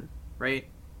happen, right?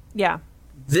 Yeah.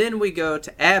 Then we go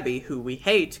to Abby, who we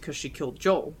hate because she killed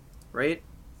Joel, right?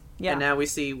 Yeah. And now we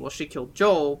see, well, she killed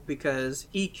Joel because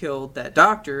he killed that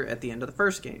doctor at the end of the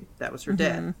first game. That was her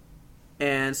dad.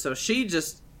 And so she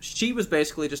was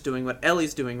basically just doing what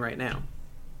Ellie's doing right now.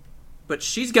 But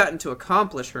she's gotten to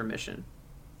accomplish her mission,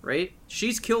 right?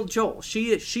 She's killed Joel.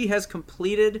 She has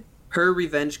completed her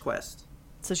revenge quest.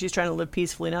 So she's trying to live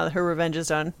peacefully now that her revenge is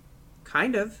done.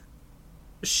 Kind of.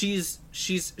 She's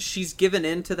given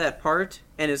in to that part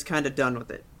and is kind of done with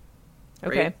it.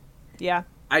 Okay. Right? Yeah.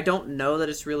 I don't know that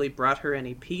it's really brought her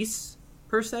any peace,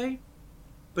 per se.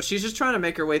 But she's just trying to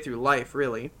make her way through life,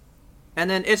 really. And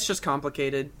then it's just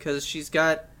complicated, because she's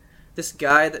got this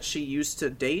guy that she used to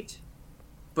date,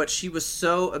 but she was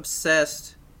so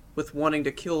obsessed with wanting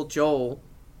to kill Joel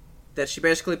that she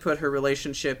basically put her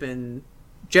relationship in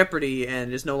jeopardy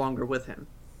and is no longer with him.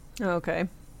 Okay.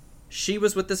 She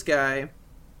was with this guy.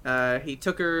 He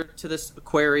took her to this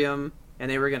aquarium,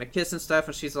 and they were going to kiss and stuff,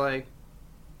 and she's like,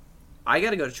 I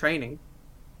got to go to training.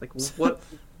 Like, what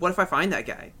if I find that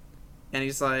guy? And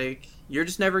he's like, you're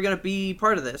just never going to be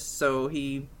part of this. So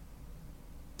he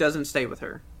doesn't stay with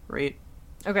her, right?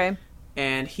 Okay.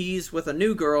 And he's with a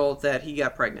new girl that he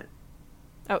got pregnant.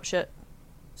 Oh, shit.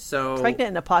 So Pregnant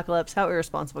in Apocalypse, how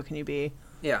irresponsible can you be?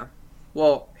 Yeah.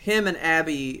 Well, him and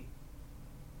Abby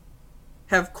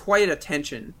have quite a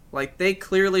tension. Like, they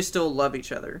clearly still love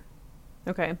each other.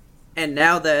 Okay. And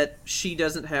now that she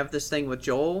doesn't have this thing with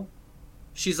Joel,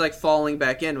 she's like falling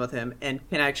back in with him and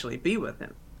can actually be with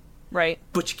him. Right.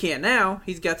 But you can't now.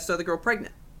 He's got this other girl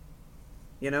pregnant.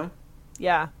 You know?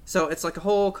 Yeah. So it's like a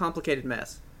whole complicated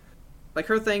mess. Like,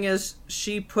 her thing is,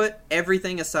 she put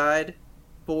everything aside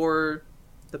for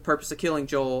the purpose of killing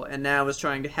Joel, and now is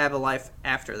trying to have a life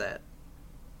after that.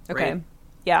 Okay. Right?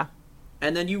 Yeah.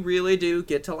 And then you really do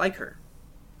get to like her.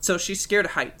 So she's scared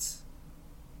of heights.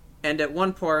 And at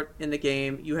one part in the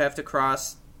game, you have to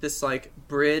cross this, like,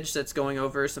 bridge that's going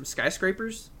over some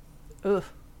skyscrapers.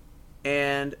 Oof.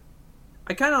 And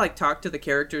I kind of, like, talk to the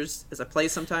characters as I play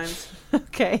sometimes.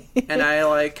 Okay. And I,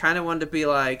 like, kind of wanted to be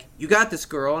like, you got this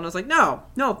girl. And I was like, no,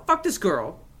 fuck this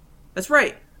girl. That's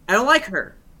right. I don't like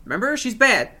her. Remember? She's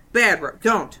bad. Bad.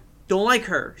 Don't like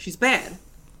her. She's bad.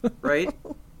 Right?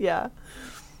 Yeah.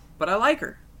 But I like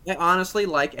her. I honestly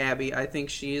like Abby. I think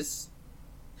she's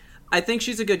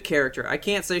a good character. I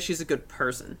can't say she's a good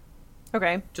person.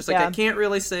 Okay. Just like I can't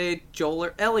really say Joel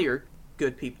or Ellie are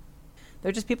good people.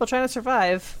 They're just people trying to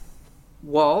survive.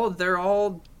 Well, they're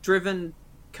all driven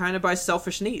kind of by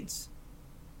selfish needs.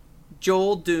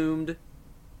 Joel doomed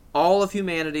all of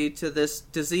humanity to this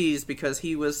disease because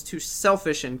he was too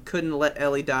selfish and couldn't let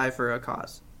Ellie die for a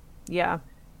cause. Yeah.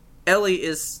 Ellie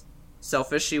is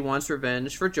selfish. She wants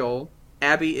revenge for Joel.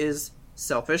 Abby is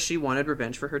selfish. She wanted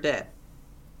revenge for her dad.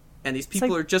 And these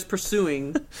people are just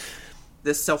pursuing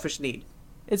this selfish need.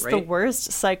 It's right? the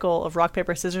worst cycle of rock,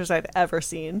 paper, scissors I've ever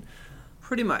seen.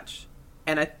 Pretty much.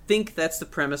 And I think that's the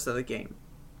premise of the game.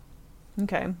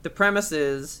 Okay. The premise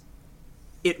is,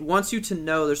 it wants you to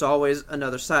know there's always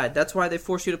another side. That's why they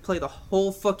force you to play the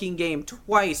whole fucking game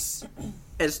twice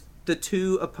as the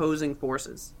two opposing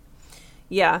forces.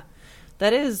 Yeah.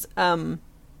 That is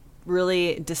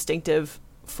really distinctive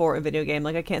for a video game.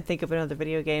 Like, I can't think of another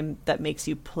video game that makes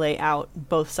you play out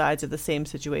both sides of the same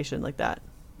situation like that.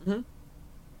 Mm-hmm.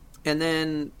 And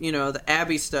then, the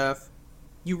Abby stuff,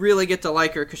 you really get to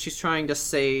like her because she's trying to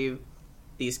save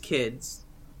these kids.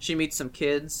 She meets some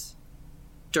kids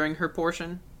during her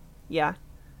portion. Yeah.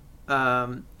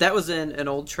 That was in an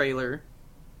old trailer.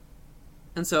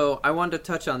 And so I wanted to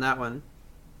touch on that one.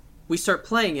 We start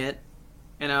playing it,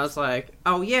 and I was like,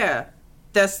 oh yeah,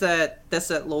 that's that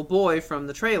little boy from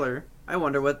the trailer. I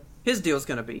wonder what his deal's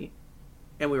gonna be.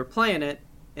 And we were playing it,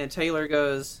 and Taylor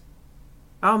goes,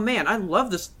 oh man, I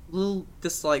love this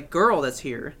like girl that's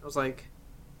here. I was like,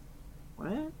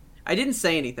 what? I didn't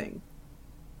say anything.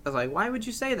 I was like, why would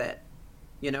you say that?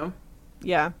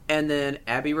 Yeah. And then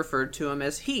Abby referred to him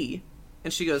as he.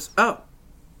 And she goes, oh,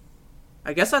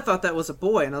 I guess I thought that was a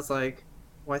boy. And I was like,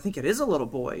 well, I think it is a little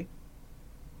boy.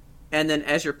 And then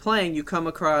as you're playing, you come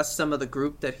across some of the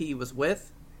group that he was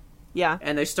with. Yeah.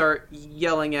 And they start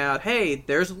yelling out, hey,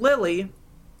 there's Lily.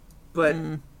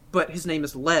 But his name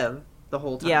is Lev the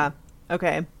whole time. Yeah.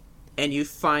 Okay. And you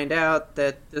find out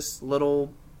that this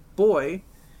little boy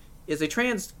is a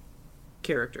trans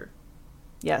character.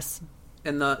 Yes.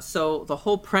 And so the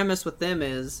whole premise with them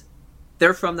is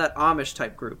they're from that Amish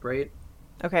type group, right?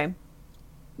 Okay.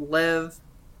 Lev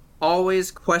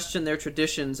always questioned their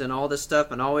traditions and all this stuff,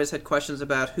 and always had questions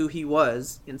about who he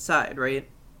was inside, right?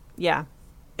 Yeah.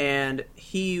 And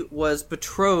he was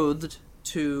betrothed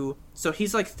to... So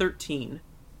he's like 13,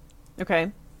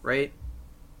 Okay. right?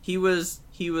 He was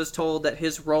told that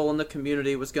his role in the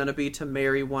community was going to be to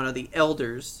marry one of the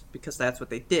elders, because that's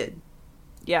what they did.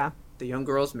 Yeah. The young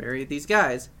girls married these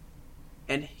guys.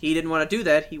 And he didn't want to do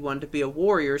that. He wanted to be a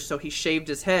warrior, so he shaved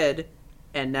his head,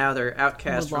 and now they're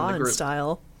outcast from the group.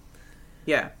 Style.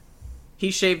 Yeah.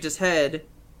 He shaved his head,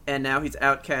 and now he's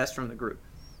outcast from the group.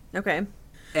 Okay.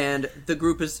 And the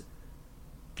group is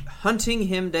hunting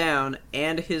him down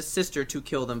and his sister to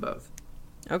kill them both.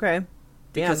 Okay.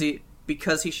 Damn.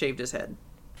 Because he shaved his head.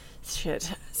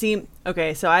 Shit. See,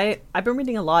 okay, so I've been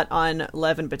reading a lot on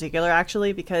Lev in particular,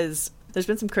 actually, because there's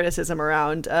been some criticism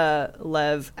around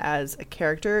Lev as a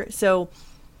character. So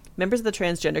members of the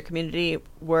transgender community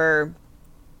were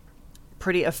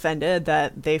pretty offended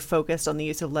that they focused on the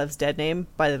use of Lev's dead name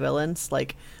by the villains,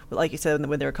 like you said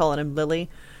when they were calling him Lily.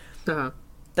 Uh-huh.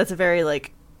 That's a very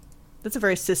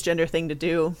cisgender thing to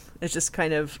do. It's just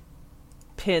kind of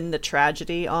pin the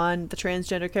tragedy on the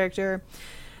transgender character.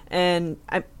 And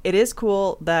it is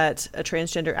cool that a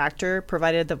transgender actor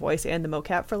provided the voice and the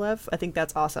mocap for Lev. I think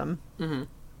that's awesome. Mm-hmm.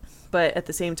 But at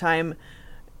the same time,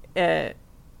 I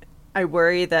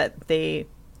worry that they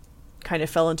kind of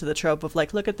fell into the trope of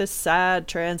like, look at this sad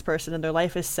trans person and their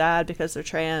life is sad because they're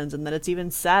trans, and then it's even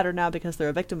sadder now because they're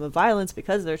a victim of violence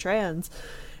because they're trans.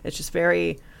 It's just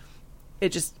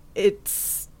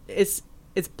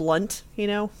it's blunt, you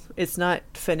know? It's not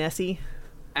finessey.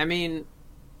 I mean,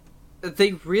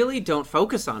 they really don't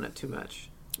focus on it too much.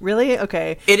 Really?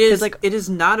 Okay. It is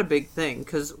not a big thing,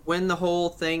 because when the whole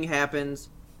thing happens,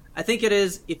 I think it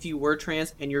is if you were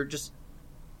trans and you're just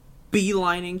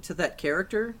beelining to that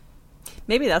character.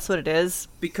 Maybe that's what it is.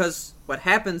 Because what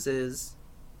happens is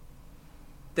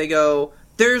they go,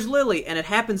 there's Lily, and it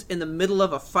happens in the middle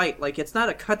of a fight. Like, it's not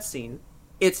a cutscene.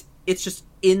 It's just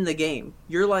in the game.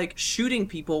 You're like shooting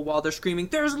people while they're screaming,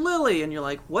 there's Lily, and you're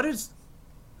like, what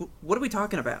are we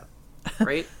talking about?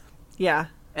 Right? Yeah.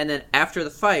 And then after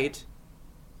the fight,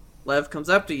 Lev comes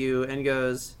up to you and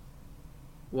goes,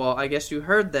 well, I guess you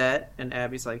heard that. And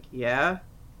Abby's like, yeah.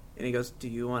 And he goes, do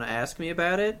you want to ask me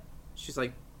about it? She's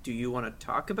like, do you want to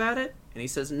talk about it? And he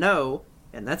says no,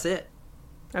 and that's it.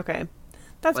 Okay.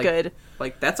 That's like, good.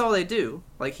 Like, that's all they do.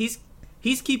 Like, he's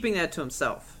keeping that to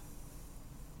himself.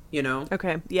 You know?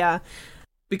 Okay, yeah.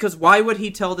 Because why would he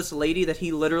tell this lady that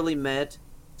he literally met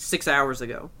 6 hours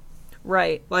ago?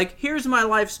 Right. Like, here's my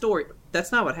life story.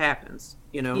 That's not what happens,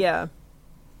 you know? Yeah.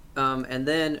 And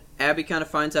then Abby kind of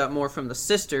finds out more from the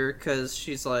sister, because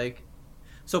she's like...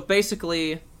 So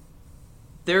basically,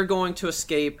 they're going to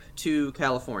escape to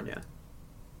California.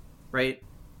 Right?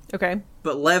 Okay.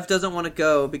 But Lev doesn't want to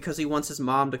go because he wants his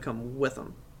mom to come with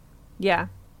him. Yeah.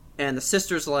 And the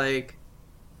sister's like,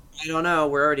 I don't know,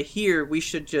 we're already here, we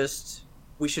should just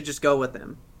go with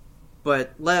them.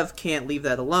 But Lev can't leave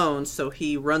that alone, so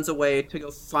he runs away to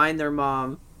go find their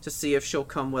mom to see if she'll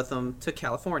come with him to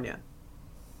California.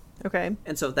 Okay.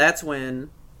 And so that's when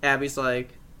Abby's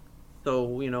like,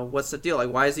 so, you know, what's the deal?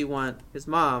 Like, why does he want his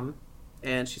mom?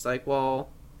 And she's like, well,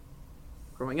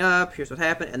 growing up, here's what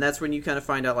happened. And that's when you kind of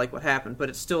find out, like, what happened. But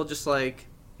it's still just like,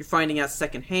 you're finding out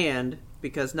secondhand,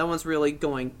 because no one's really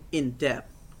going in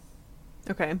depth.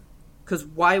 Okay. Because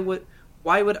why would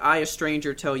I, a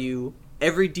stranger, tell you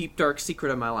every deep, dark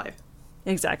secret of my life?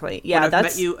 Exactly. Yeah, when I've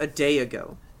met you a day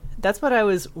ago. That's what I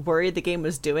was worried the game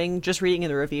was doing. Just reading in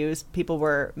the reviews, people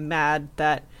were mad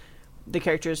that the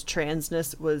character's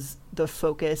transness was the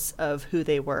focus of who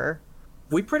they were.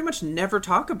 We pretty much never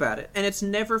talk about it, and it's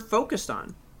never focused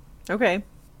on. Okay.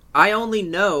 I only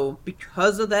know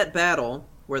because of that battle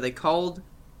where they called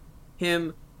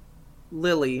him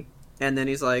Lily, and then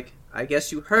he's like, I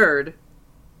guess you heard,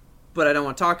 but I don't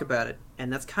want to talk about it.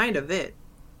 And that's kind of it.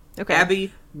 Okay.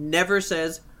 Abby never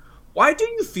says, why do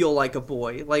you feel like a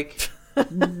boy? Like,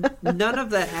 none of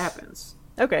that happens.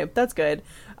 Okay, that's good.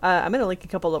 I'm going to link a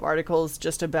couple of articles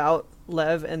just about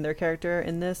Lev and their character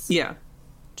in this. Yeah.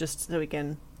 Just so we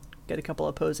can get a couple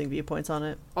opposing viewpoints on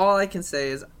it. All I can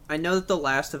say is, I know that The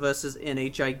Last of Us is in a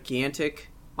gigantic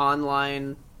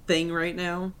online thing right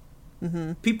now.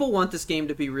 Mm-hmm. People want this game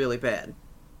to be really bad.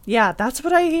 Yeah, that's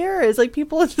what I hear. Is like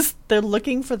people they're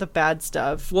looking for the bad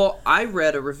stuff. Well, I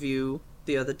read a review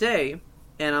the other day,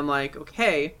 and I'm like,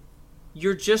 okay,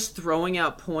 you're just throwing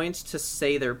out points to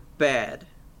say they're bad.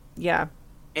 Yeah.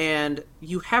 And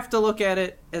you have to look at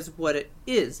it as what it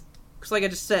is. Because like I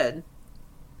just said,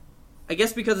 I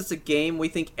guess because it's a game, we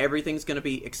think everything's going to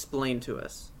be explained to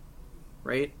us.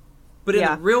 Right? But in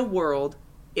the real world,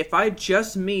 if I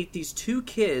just meet these two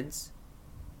kids,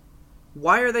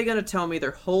 why are they going to tell me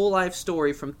their whole life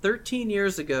story from 13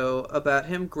 years ago about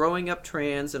him growing up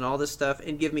trans and all this stuff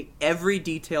and give me every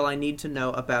detail I need to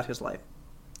know about his life?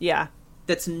 Yeah.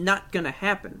 That's not going to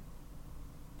happen.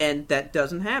 And that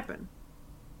doesn't happen.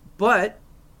 But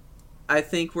I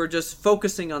think we're just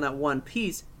focusing on that one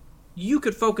piece. You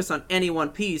could focus on any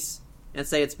one piece and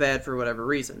say it's bad for whatever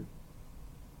reason.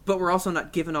 But we're also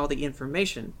not given all the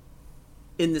information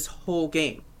in this whole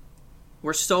game.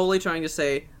 We're solely trying to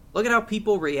say, look at how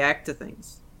people react to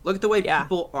things. Look at the way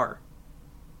people are.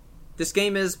 This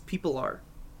game is people are.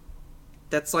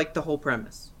 That's like the whole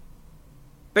premise.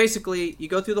 Basically, you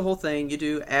go through the whole thing. You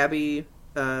do Abby,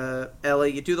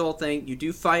 Ellie. You do the whole thing. You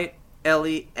do fight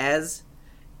Ellie as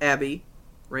Abby,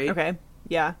 right? Okay.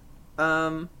 Yeah.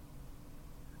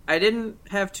 I didn't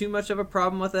have too much of a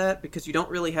problem with that because you don't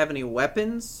really have any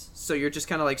weapons, so you're just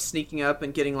kind of like sneaking up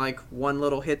and getting like one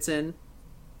little hits in.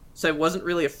 So I wasn't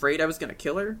really afraid I was going to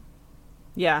kill her.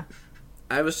 Yeah.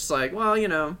 I was just like, well, you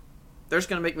know, they're just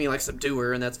going to make me like subdue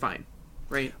her and that's fine,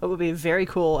 right? What would be very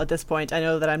cool at this point, I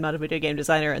know that I'm not a video game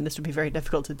designer and this would be very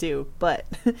difficult to do, but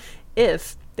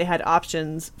if they had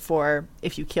options for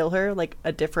if you kill her, like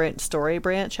a different story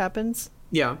branch happens.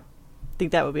 Yeah. I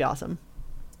think that would be awesome.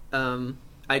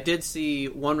 I did see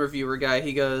one reviewer guy,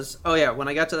 he goes, oh yeah, when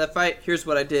I got to that fight, here's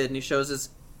what I did, and he shows his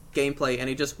gameplay, and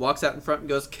he just walks out in front and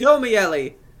goes, kill me,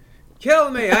 Ellie!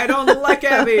 Kill me! I don't like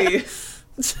Abby!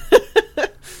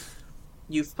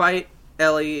 You fight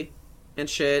Ellie and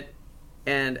shit,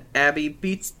 and Abby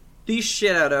beats the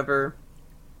shit out of her,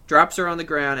 drops her on the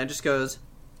ground, and just goes,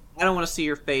 I don't want to see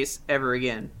your face ever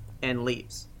again, and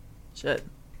leaves. Shit.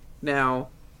 Now,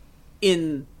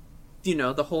 in, you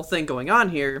know, the whole thing going on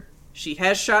here, she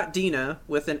has shot Dina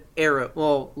with an arrow.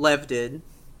 Well, Lev did.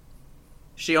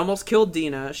 She almost killed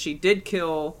Dina. She did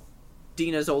kill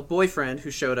Dina's old boyfriend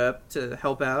who showed up to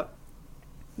help out.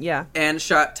 Yeah. And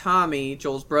shot Tommy,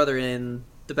 Joel's brother, in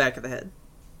the back of the head.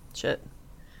 Shit.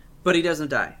 But he doesn't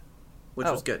die, which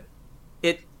Oh. was good.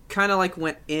 It kind of like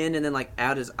went in and then like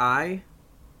out his eye.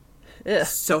 Ugh.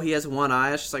 So he has one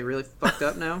eye. It's just like really fucked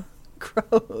up now.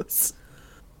 Gross.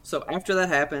 So after that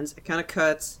happens, it kind of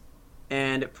cuts,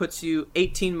 and it puts you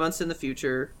 18 months in the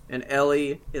future, and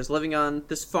Ellie is living on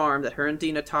this farm that her and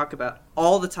Dina talk about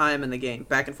all the time in the game,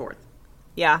 back and forth.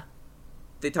 Yeah.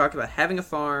 They talk about having a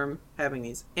farm, having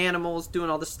these animals, doing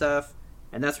all this stuff,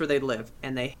 and that's where they live,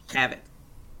 and they have it.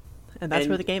 And that's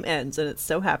And- where the game ends, and it's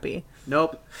so happy.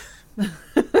 Nope.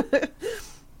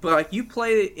 But like you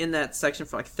play in that section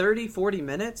for like 30, 40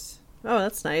 minutes. Oh,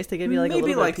 that's nice. They give you like a maybe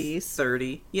little like bit of peace.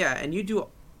 30. Yeah, and you do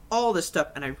all this stuff,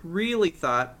 and I really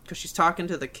thought, because she's talking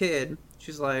to the kid,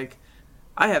 she's like,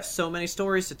 I have so many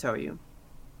stories to tell you.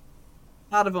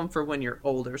 A lot of them for when you're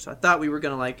older, so I thought we were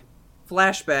going to like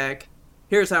flashback.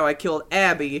 Here's how I killed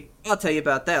Abby. I'll tell you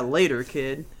about that later,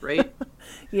 kid. Right?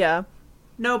 Yeah.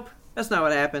 Nope, that's not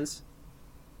what happens.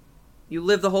 You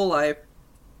live the whole life,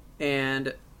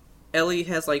 and Ellie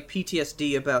has like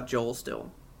PTSD about Joel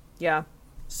still. Yeah.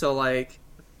 So, like,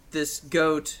 this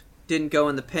goat didn't go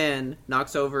in the pen,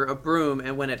 knocks over a broom,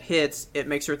 and when it hits, it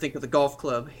makes her think of the golf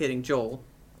club hitting Joel.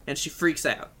 And she freaks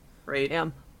out, right?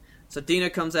 Damn. So Dina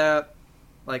comes out,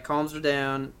 like, calms her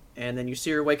down, and then you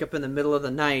see her wake up in the middle of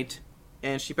the night,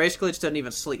 and she basically just doesn't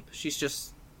even sleep. She's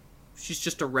just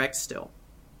a wreck still,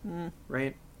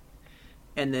 right?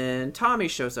 And then Tommy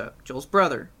shows up, Joel's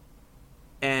brother.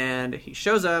 And he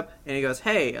shows up, and he goes,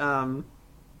 hey,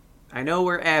 I know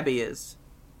where Abby is.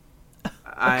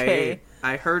 Okay.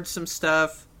 I heard some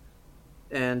stuff,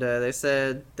 and they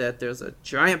said that there's a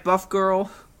giant buff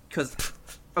girl. Because,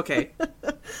 okay,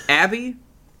 Abby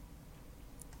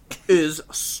is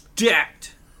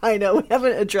stacked. I know, we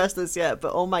haven't addressed this yet,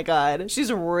 but oh my god,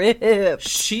 she's ripped.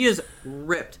 She is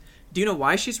ripped. Do you know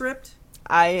why she's ripped?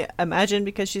 I imagine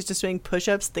because she's just doing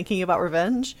push-ups thinking about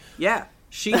revenge. Yeah,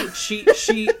 she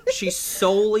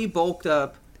solely bulked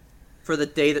up for the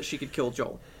day that she could kill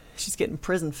Joel. She's getting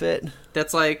prison fit.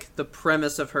 That's like the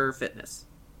premise of her fitness,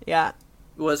 Yeah.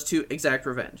 was to exact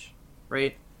revenge,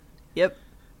 right? Yep.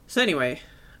 So anyway,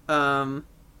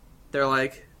 they're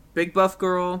like, big buff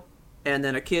girl, and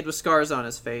then a kid with scars on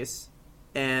his face.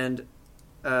 And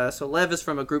so Lev is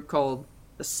from a group called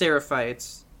the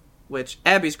Seraphites, which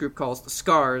Abby's group calls the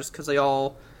Scars, because they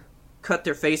all cut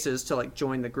their faces to like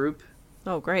join the group.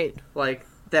 Oh, great. Like,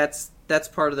 that's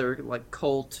part of their like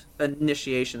cult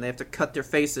initiation. They have to cut their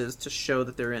faces to show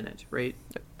that they're in it, right?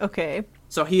 Okay.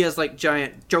 So he has like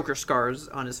giant Joker scars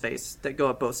on his face that go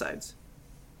up both sides.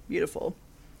 Beautiful.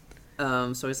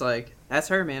 So he's like, that's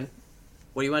her, man.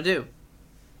 What do you want to do?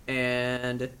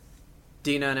 And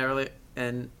Dina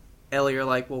and Ellie are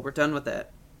like, well, we're done with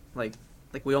that. Like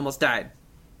we almost died.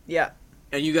 Yeah.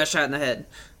 And you got shot in the head.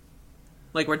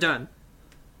 Like, we're done.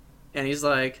 And he's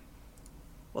like,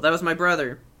 well, that was my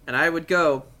brother, and I would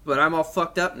go, but I'm all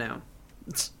fucked up now.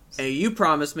 And you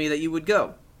promised me that you would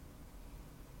go.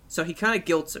 So he kind of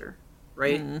guilts her,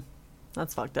 right?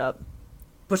 That's fucked up.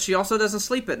 But she also doesn't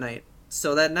sleep at night.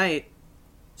 So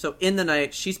in the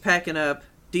night, she's packing up,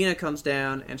 Dina comes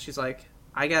down, and she's like,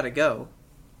 I gotta go.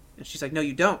 And she's like, no,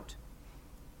 you don't.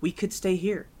 We could stay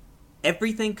here.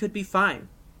 Everything could be fine.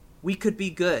 We could be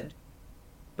good.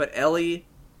 But Ellie...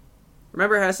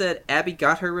 Remember how I said Abby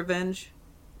got her revenge?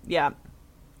 Yeah.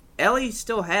 Ellie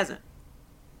still hasn't.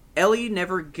 Ellie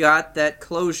never got that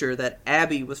closure that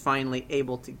Abby was finally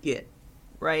able to get.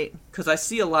 Right. Because I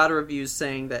see a lot of reviews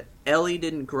saying that Ellie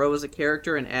didn't grow as a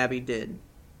character and Abby did.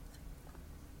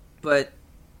 But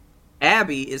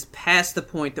Abby is past the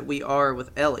point that we are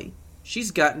with Ellie.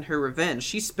 She's gotten her revenge.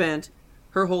 She spent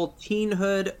her whole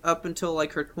teenhood up until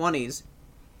like her 20s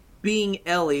being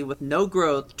Ellie with no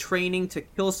growth, training to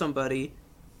kill somebody,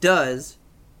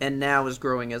 and now is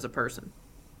growing as a person.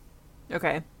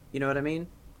 Okay. You know what I mean?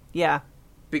 Yeah.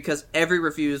 Because every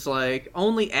review's like,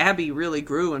 only Abby really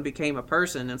grew and became a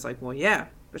person. And it's like, well, yeah,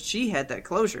 but she had that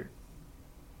closure.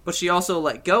 But she also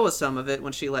let go of some of it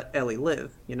when she let Ellie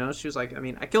live. You know, she was like, I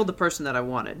mean, I killed the person that I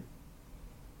wanted.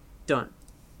 Done.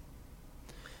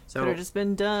 So could have just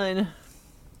been done.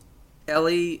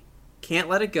 Ellie can't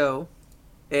let it go.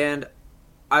 And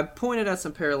I pointed out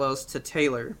some parallels to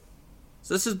Taylor.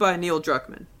 So this is by Neil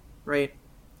Druckmann, right?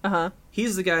 Uh-huh.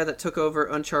 He's the guy that took over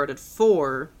Uncharted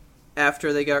 4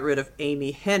 after they got rid of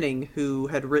Amy Hennig, who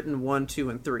had written 1, 2,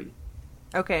 and 3.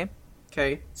 Okay.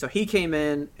 Okay, so he came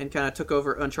in and kind of took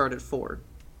over Uncharted 4.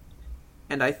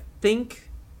 And I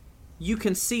think you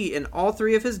can see in all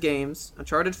three of his games,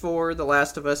 Uncharted 4, The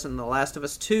Last of Us, and The Last of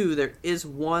Us 2, there is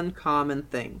one common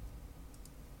thing.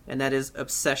 And that is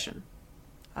obsession.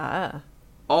 Ah.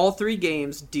 All three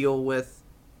games deal with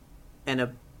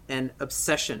an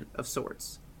obsession of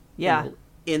sorts. Yeah.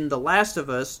 In The Last of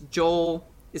Us, Joel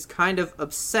is kind of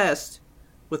obsessed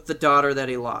with the daughter that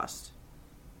he lost.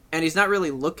 And he's not really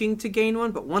looking to gain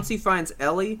one, but once he finds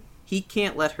Ellie, he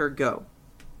can't let her go.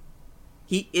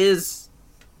 He is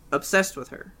obsessed with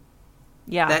her.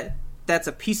 Yeah. That's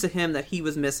a piece of him that he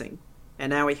was missing. And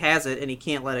now he has it, and he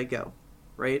can't let it go.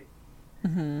 Right?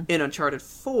 Mm-hmm. In Uncharted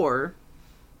 4...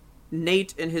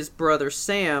 Nate and his brother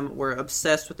Sam were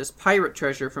obsessed with this pirate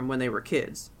treasure from when they were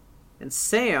kids. And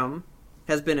Sam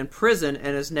has been in prison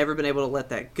and has never been able to let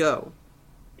that go.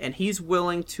 And he's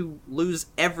willing to lose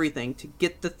everything to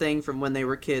get the thing from when they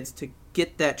were kids, to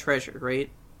get that treasure, right?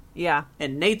 Yeah.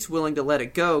 And Nate's willing to let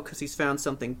it go because he's found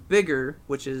something bigger,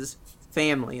 which is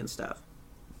family and stuff.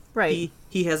 Right.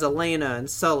 He has Elena and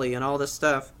Sully and all this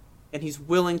stuff, and he's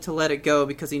willing to let it go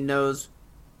because he knows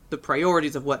the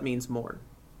priorities of what means more.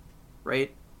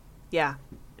 Right? Yeah.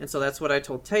 And so that's what I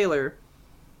told Taylor.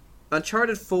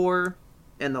 Uncharted 4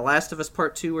 and The Last of Us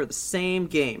Part 2 are the same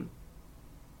game.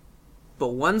 But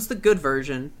one's the good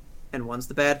version, and one's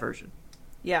the bad version.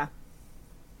 Yeah.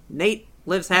 Nate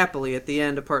lives happily at the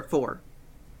end of Part 4.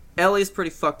 Ellie's pretty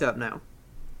fucked up now.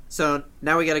 So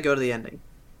now we gotta go to the ending.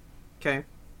 Okay?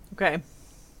 Okay.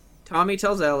 Tommy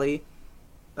tells Ellie,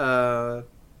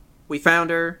 we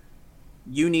found her.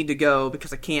 You need to go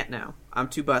because I can't now. I'm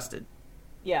too busted.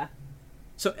 Yeah.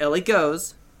 So Ellie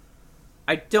goes.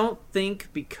 I don't think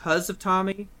because of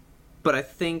Tommy, but I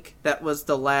think that was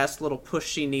the last little push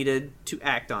she needed to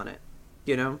act on it.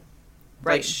 You know?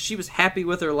 Right. Like, she was happy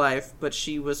with her life, but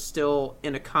she was still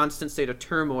in a constant state of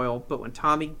turmoil. But when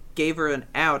Tommy gave her an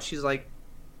out, she's like...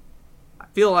 I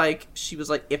feel like she was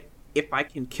like, if I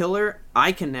can kill her,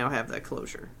 I can now have that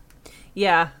closure.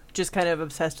 Yeah. Just kind of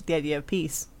obsessed with the idea of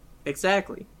peace.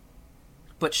 Exactly.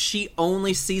 But she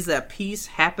only sees that peace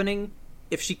happening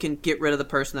if she can get rid of the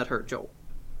person that hurt Joel.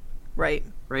 Right.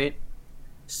 Right?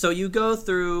 So you go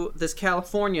through this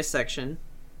California section.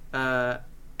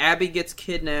 Abby gets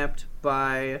kidnapped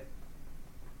by...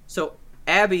 So,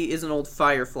 Abby is an old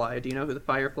Firefly. Do you know who the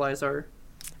Fireflies are?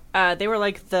 They were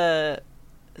like the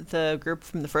group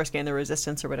from the first game, the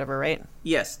Resistance or whatever, right?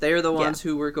 Yes, they are the ones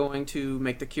who were going to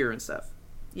make the cure and stuff.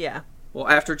 Yeah. Well,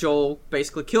 after Joel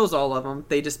basically kills all of them,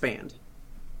 they disband.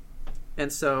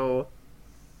 And so,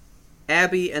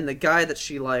 Abby and the guy that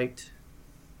she liked,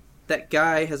 that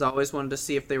guy has always wanted to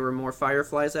see if there were more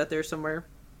Fireflies out there somewhere.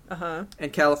 Uh-huh.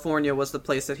 And California was the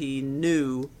place that he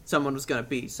knew someone was going to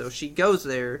be. So she goes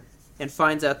there and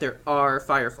finds out there are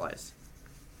Fireflies.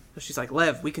 So she's like,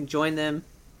 Lev, we can join them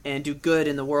and do good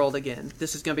in the world again.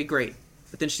 This is going to be great.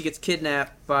 But then she gets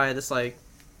kidnapped by this, like,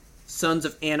 Sons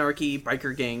of Anarchy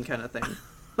biker gang kind of thing.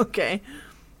 Okay.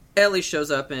 Ellie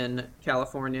shows up in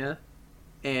California,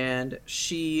 and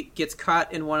she gets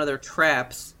caught in one of their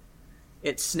traps.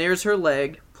 It snares her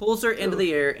leg, pulls her into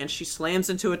the air, and she slams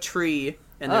into a tree,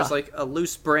 and there's like a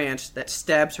loose branch that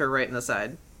stabs her right in the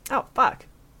side. Oh, fuck.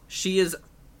 She is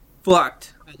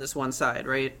fucked on this one side,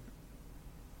 right?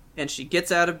 And she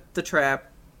gets out of the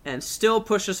trap and still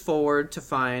pushes forward to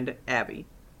find Abby.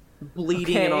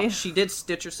 Bleeding and all. She did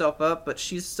stitch herself up, but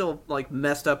she's still, like,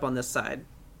 messed up on this side,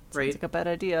 right? Sounds like a bad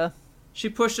idea. She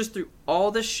pushes through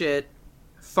all this shit,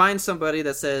 finds somebody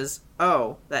that says,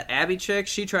 oh, that Abby chick,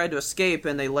 she tried to escape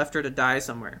and they left her to die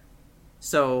somewhere.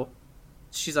 So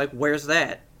she's like, where's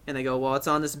that? And they go, well, it's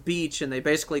on this beach, and they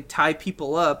basically tie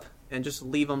people up and just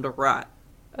leave them to rot.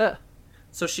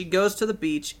 So she goes to the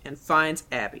beach and finds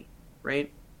Abby,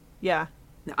 right? Yeah.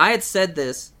 Now, I had said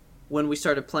this when we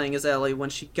started playing as Ellie when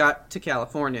she got to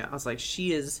California. I was like,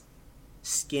 she is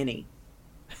skinny.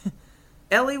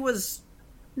 Ellie was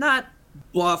not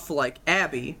buff like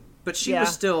Abby, but she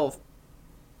was still...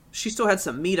 She still had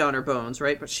some meat on her bones,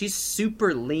 right? But she's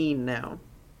super lean now.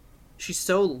 She's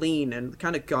so lean and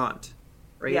kind of gaunt,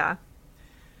 right? Yeah.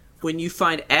 When you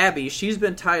find Abby, she's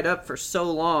been tied up for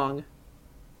so long,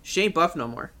 she ain't buff no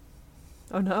more.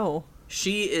 Oh, no.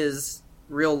 She is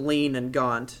real lean and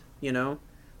gaunt, you know?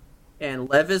 And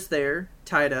Lev is there,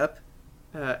 tied up.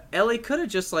 Ellie could have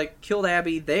just, like, killed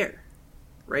Abby there,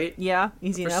 right? Yeah,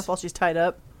 easy enough while she's tied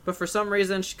up. But for some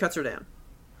reason, she cuts her down.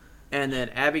 And then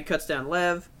Abby cuts down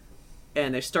Lev,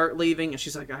 and they start leaving, and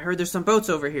she's like, I heard there's some boats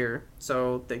over here.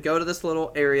 So they go to this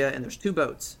little area, and there's 2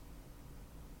 boats.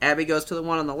 Abby goes to the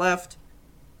one on the left,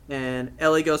 and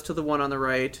Ellie goes to the one on the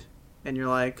right, and you're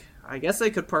like, I guess they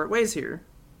could part ways here.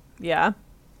 Yeah.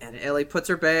 And Ellie puts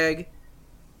her bag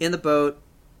in the boat,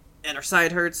 and her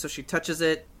side hurts, so she touches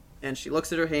it, and she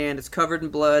looks at her hand, it's covered in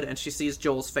blood, and she sees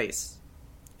Joel's face.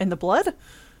 In the blood?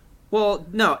 Well,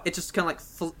 no, it just kind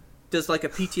of like does like a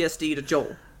PTSD to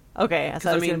Joel. Okay, I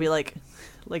thought it was going to be like,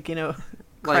 you know,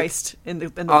 Christ like, in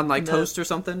the on like toast or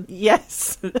something?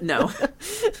 Yes. No.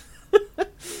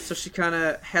 So she kind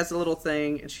of has a little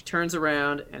thing, and she turns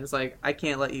around and is like, I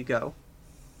can't let you go.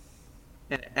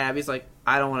 And Abby's like,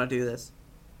 I don't want to do this.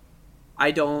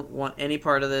 I don't want any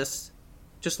part of this.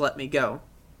 Just let me go.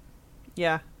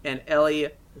 Yeah. And Ellie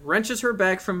wrenches her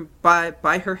back from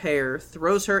by her hair,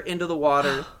 throws her into the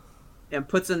water, and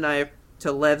puts a knife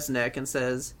to Lev's neck and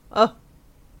says, oh,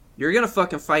 you're going to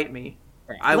fucking fight me,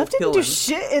 or I will kill him. Lev didn't do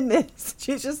shit in this.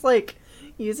 She's just like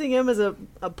using him as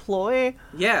a ploy.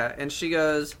 Yeah, and she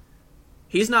goes,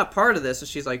 he's not part of this. And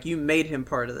she's like, you made him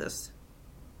part of this.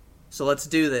 So let's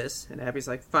do this. And Abby's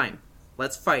like, fine,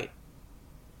 let's fight.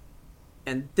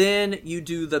 And then you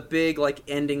do the big, like,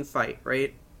 ending fight,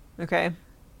 right? Okay.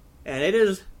 And it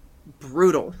is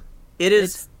brutal.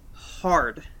 It's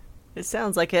hard. It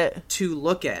sounds like it. To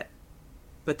look at.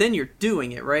 But then you're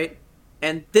doing it, right?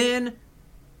 And then,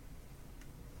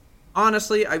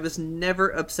 honestly, I was never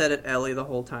upset at Ellie the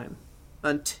whole time.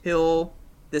 Until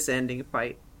this ending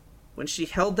fight. When she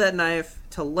held that knife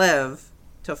to Lev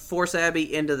to force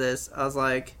Abby into this, I was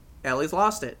like, Ellie's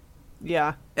lost it.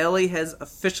 Yeah. Ellie has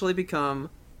officially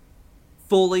become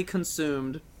fully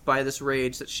consumed by this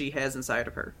rage that she has inside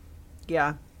of her.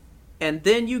 Yeah. And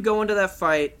then you go into that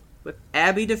fight with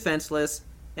Abby defenseless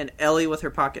and Ellie with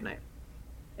her pocket knife.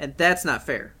 And that's not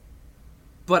fair.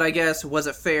 But I guess, was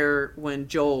it fair when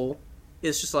Joel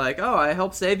is just like, oh, I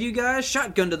helped save you guys?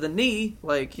 Shotgun to the knee.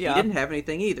 Like, he didn't have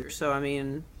anything either. So, I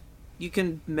mean, you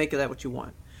can make of that what you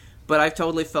want. But I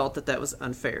totally felt that was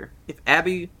unfair. If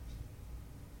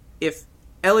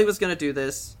Ellie was going to do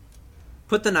this,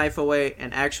 put the knife away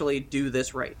and actually do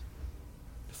this right.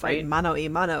 Fight mano a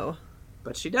mano.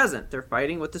 But she doesn't. They're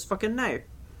fighting with this fucking knife.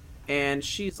 And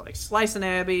she's like slicing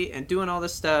Abby and doing all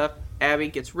this stuff. Abby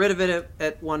gets rid of it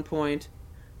at one point.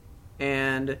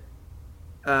 And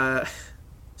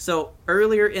so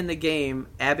earlier in the game,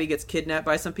 Abby gets kidnapped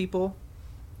by some people.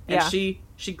 And she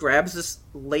grabs this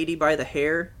lady by the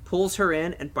hair, pulls her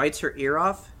in, and bites her ear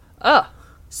off. Ugh.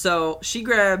 So she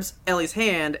grabs Ellie's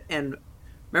hand, and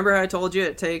remember how I told you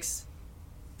it takes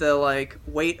the, like,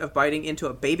 weight of biting into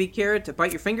a baby carrot to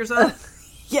bite your fingers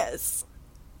off? Yes.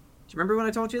 Do you remember when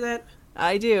I told you that?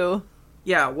 I do.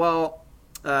 Yeah, well,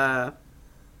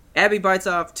 Abby bites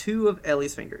off 2 of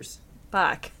Ellie's fingers.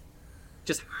 Fuck.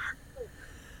 Just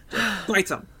bites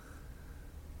them.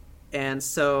 And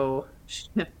so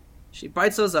she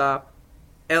bites those off.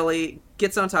 Ellie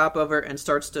gets on top of her and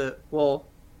starts to, well,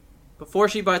 before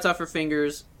she bites off her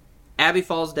fingers, Abby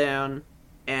falls down,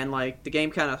 and, like, the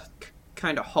game kind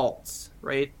of halts,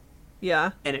 right?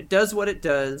 Yeah. And it does what it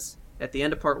does at the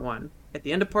end of part 1. At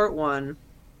the end of part 1,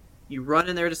 You run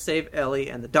in there to save Ellie,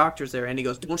 and the doctor's there, and he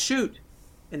goes, "Don't shoot!"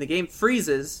 And the game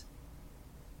freezes,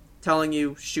 telling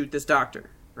you, shoot this doctor,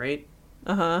 right?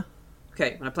 Uh-huh.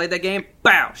 Okay, when I played that game,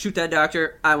 bow, shoot that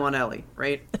doctor, I want Ellie,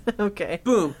 right? Okay.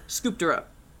 Boom, scooped her up.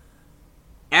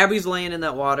 Abby's laying in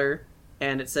that water,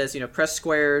 and it says, press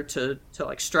square to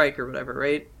like strike or whatever,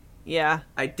 right? Yeah.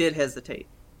 I did hesitate.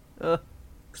 Ugh.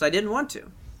 Because I didn't want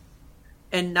to.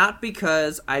 And not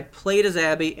because I played as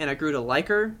Abby and I grew to like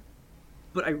her,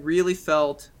 but I really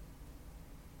felt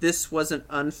this was an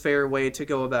unfair way to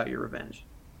go about your revenge.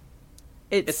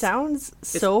 It sounds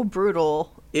so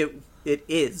brutal. It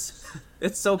is.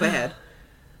 It's so bad.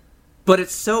 But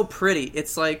it's so pretty.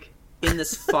 It's like in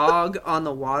this fog on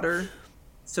the water.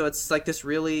 So it's like it's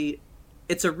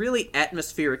a really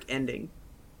atmospheric ending.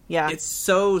 Yeah. It's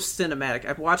so cinematic.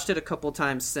 I've watched it a couple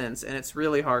times since, and it's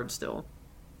really hard still.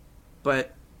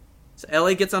 But so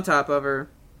Ellie gets on top of her.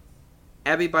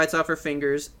 Abby bites off her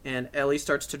fingers, and Ellie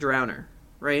starts to drown her,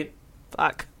 right?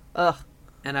 Fuck. Ugh.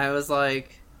 And I was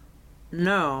like,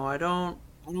 no, I don't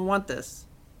want this.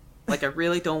 Like, I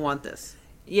really don't want this.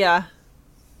 Yeah.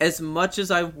 As much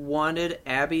as I wanted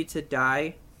Abby to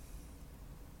die,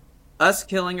 us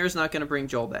killing her is not going to bring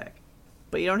Joel back.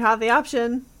 But you don't have the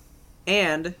option.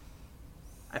 And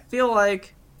I feel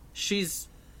like she's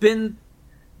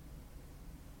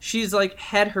like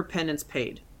had her penance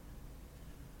paid.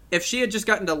 If she had just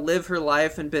gotten to live her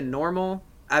life and been normal,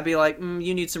 I'd be like,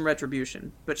 you need some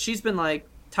retribution. But she's been like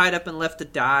tied up and left to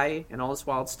die and all this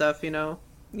wild stuff,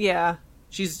 Yeah.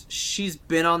 She's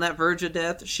been on that verge of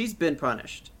death. She's been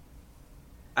punished.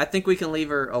 I think we can leave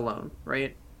her alone,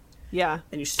 right? Yeah.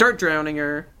 And you start drowning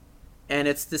her, and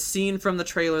it's the scene from the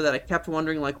trailer that I kept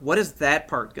wondering, like, what is that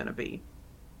part gonna be?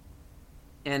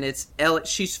 And it's Ellie.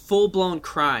 She's full-blown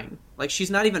crying. Like, she's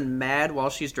not even mad while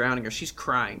she's drowning her. She's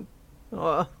crying.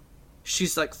 Ugh.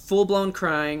 She's, like, full-blown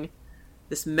crying.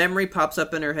 This memory pops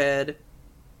up in her head,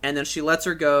 and then she lets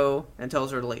her go and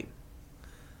tells her to leave.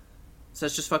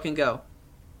 Says, just fucking go.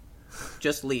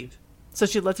 Just leave. So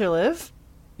she lets her live?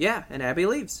 Yeah, and Abby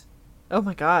leaves. Oh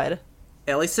my god.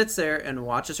 Ellie sits there and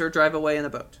watches her drive away in the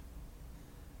boat.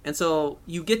 And so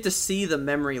you get to see the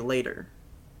memory later.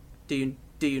 Do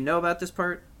you know about this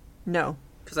part? No.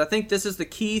 Because I think this is the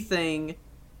key thing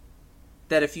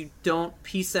that if you don't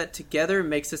piece that together,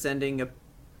 makes this ending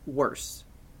worse.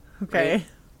 Okay. Right?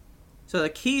 So the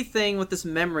key thing with this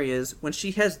memory is when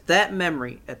she has that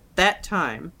memory at that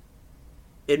time,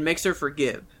 it makes her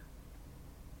forgive.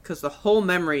 Because the whole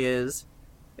memory is,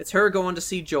 it's her going to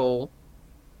see Joel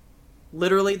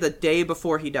literally the day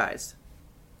before he dies.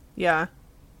 Yeah.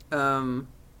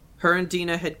 Her and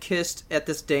Dina had kissed at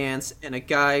this dance, and a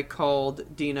guy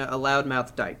called Dina a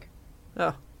loudmouth dyke.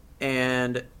 Oh.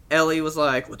 And Ellie was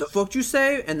like, what the fuck did you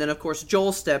say? And then, of course,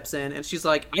 Joel steps in, and she's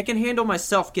like, I can handle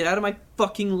myself. Get out of my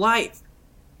fucking life.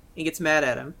 He gets mad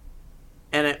at him.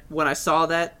 And when I saw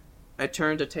that, I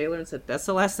turned to Taylor and said, that's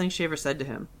the last thing she ever said to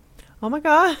him. Oh my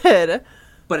god.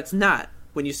 But it's not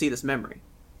when you see this memory.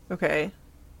 Okay.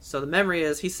 So the memory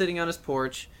is, he's sitting on his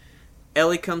porch.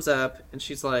 Ellie comes up, and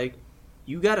she's like,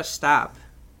 you gotta stop.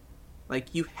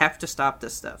 Like, you have to stop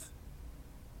this stuff.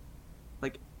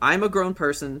 Like, I'm a grown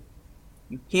person.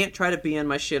 You can't try to be in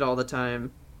my shit all the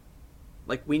time.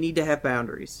 Like, we need to have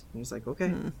boundaries. And he's like,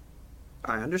 okay,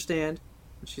 I understand.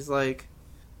 And she's like,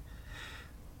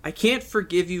 I can't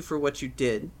forgive you for what you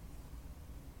did.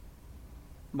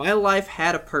 My life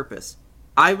had a purpose.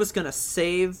 I was gonna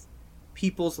save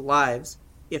people's lives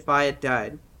if I had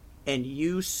died. And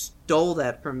you stole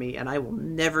that from me, and I will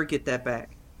never get that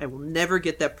back. I will never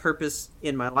get that purpose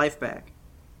in my life back.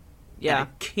 Yeah. And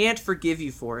I can't forgive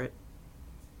you for it,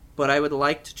 but I would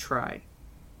like to try.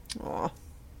 Aw.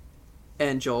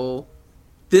 And Joel,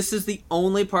 this is the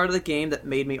only part of the game that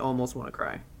made me almost want to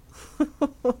cry.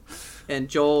 And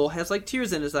Joel has, like,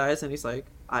 tears in his eyes, and he's like,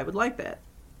 I would like that.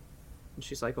 And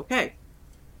she's like, okay.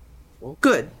 Well,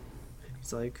 good.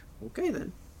 He's like, okay,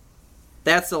 then.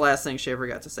 That's the last thing she ever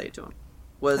got to say to him.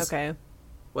 Was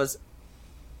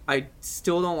I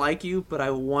still don't like you, but I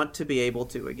want to be able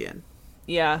to again.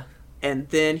 Yeah. And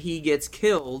then he gets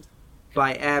killed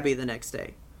by Abby the next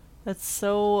day. That's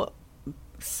so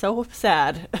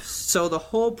sad. So the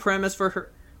whole premise for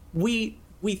her, we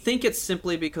think it's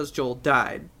simply because Joel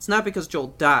died. It's not because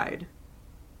Joel died.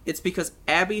 It's because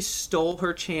Abby stole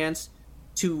her chance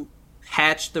to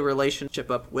patch the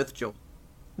relationship up with Joel.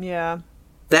 Yeah.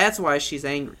 That's why she's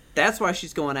angry. That's why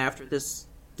she's going after this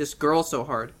girl so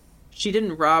hard. She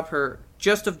didn't rob her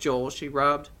just of Joel. She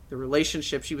robbed the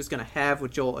relationship she was going to have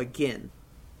with Joel again.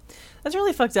 That's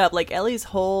really fucked up. Like, Ellie's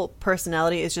whole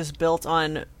personality is just built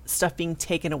on stuff being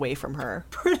taken away from her.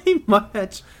 Pretty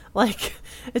much. Like,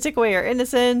 it took away her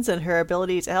innocence and her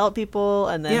ability to help people,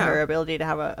 and then her ability to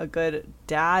have a good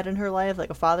dad in her life, like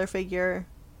a father figure.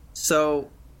 So,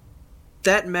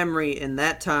 that memory in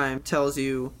that time tells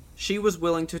you she was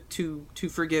willing to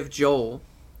forgive Joel,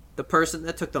 the person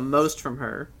that took the most from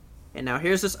her. And now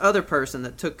here's this other person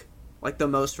that took, like, the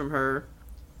most from her.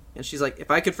 And she's like,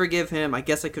 if I could forgive him, I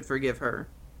guess I could forgive her.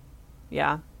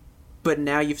 Yeah. But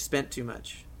now you've spent too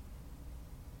much.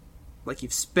 Like,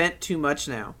 you've spent too much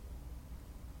now.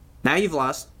 Now you've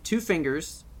lost 2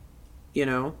 fingers, you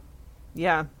know?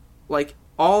 Yeah. Like,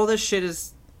 all this shit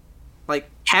is, like,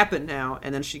 happened now,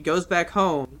 and then she goes back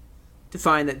home to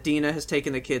find that Dina has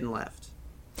taken the kid and left.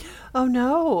 Oh,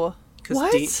 no.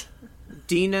 What?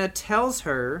 Dina tells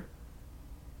her,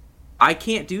 I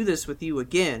can't do this with you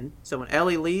again. So when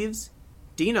Ellie leaves,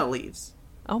 Dina leaves.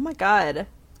 Oh my god.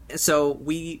 So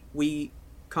we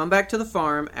come back to the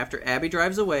farm after Abby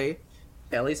drives away.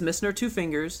 Ellie's missing her 2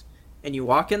 fingers. And you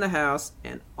walk in the house,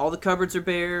 and all the cupboards are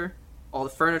bare. All the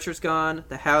furniture's gone.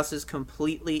 The house is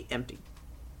completely empty.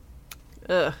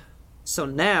 Ugh. So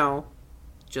now,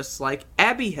 just like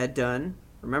Abby had done,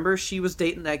 remember she was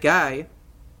dating that guy,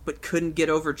 but couldn't get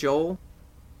over Joel?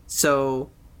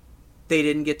 So they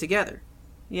didn't get together.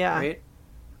 Yeah. Right?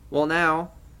 Well,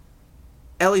 now,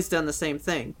 Ellie's done the same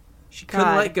thing. She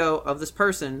couldn't let go of this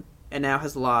person, and now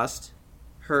has lost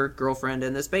her girlfriend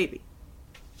and this baby.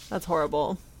 That's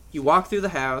horrible. You walk through the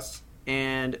house,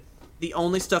 and the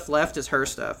only stuff left is her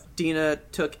stuff. Dina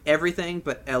took everything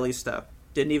but Ellie's stuff.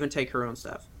 Didn't even take her own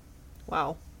stuff.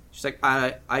 Wow. She's like,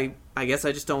 I guess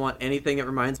I just don't want anything that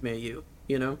reminds me of you,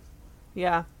 you know?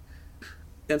 Yeah.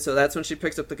 And so that's when she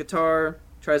picks up the guitar,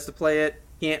 tries to play it,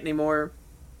 can't anymore.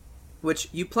 Which,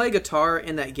 you play guitar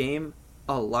in that game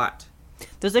a lot.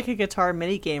 There's like a guitar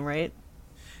mini game, right?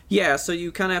 Yeah, so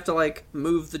you kind of have to like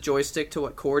move the joystick to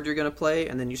what chord you're going to play,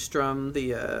 and then you strum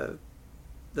the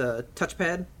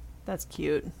touchpad. That's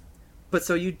cute. But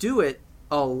so you do it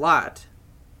a lot,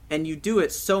 and you do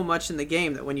it so much in the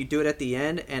game that when you do it at the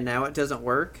end and now it doesn't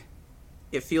work,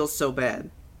 it feels so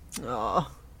bad.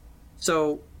 Oh.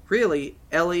 So really,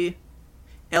 Ellie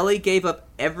gave up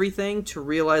everything to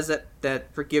realize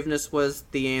that forgiveness was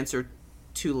the answer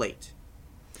too late.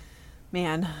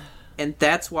 Man. And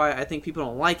that's why I think people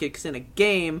don't like it, because in a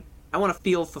game, I want to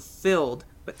feel fulfilled.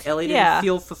 But Ellie didn't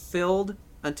feel fulfilled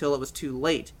until it was too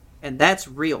late. And that's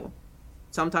real.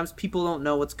 Sometimes people don't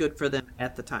know what's good for them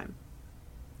at the time.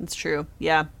 It's true,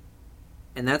 yeah.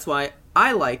 And that's why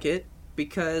I like it,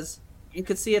 because you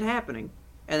could see it happening.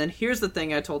 And then here's the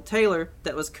thing I told Taylor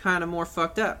that was kind of more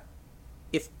fucked up.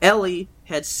 If Ellie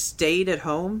had stayed at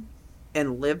home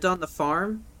and lived on the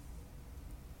farm,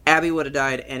 Abby would have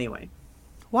died anyway.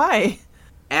 Why?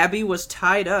 Abby was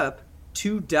tied up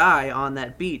to die on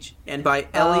that beach, and by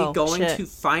Ellie going to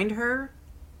find her,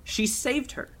 she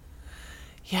saved her.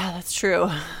 Yeah, that's true.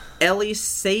 Ellie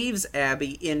saves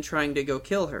Abby in trying to go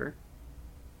kill her,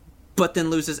 but then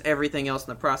loses everything else in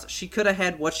the process. She could have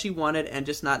had what she wanted and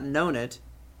just not known it,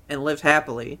 and lived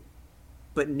happily,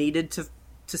 but needed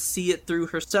to see it through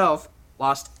herself,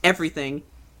 lost everything,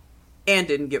 and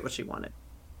didn't get what she wanted.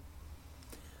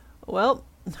 Well,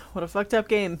 what a fucked up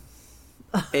game.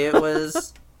 It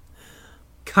was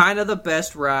kind of the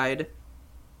best ride,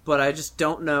 but I just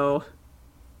don't know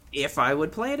if I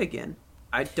would play it again.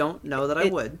 I don't know that I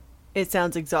would. It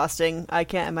sounds exhausting. I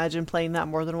can't imagine playing that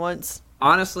more than once.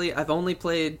 Honestly, I've only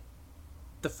played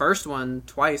the first one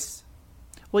twice.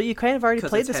 Well, you kind of already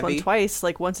played this heavy. one twice.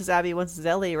 Like, once is Abby, once is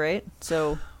Ellie, right?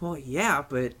 So. Well, yeah,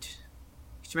 but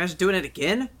could you imagine doing it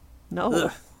again? No.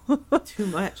 Too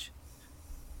much.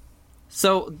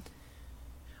 So,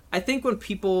 I think when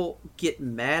people get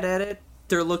mad at it,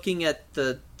 they're looking at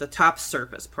the top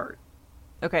surface part.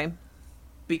 Okay.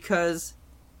 Because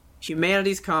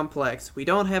humanity's complex. We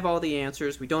don't have all the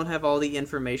answers. We don't have all the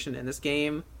information. And this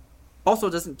game also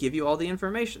doesn't give you all the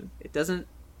information. It doesn't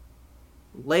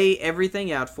lay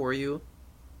everything out for you.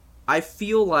 I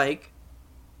feel like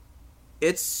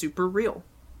it's super real.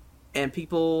 And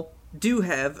people do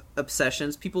have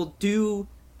obsessions. People do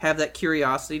have that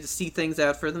curiosity to see things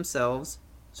out for themselves.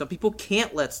 So people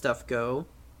can't let stuff go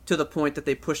to the point that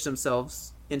they push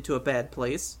themselves into a bad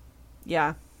place.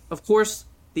 Yeah. Of course,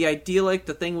 the idyllic,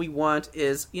 the thing we want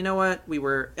is, you know what? We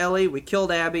were Ellie, we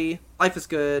killed Abby, life is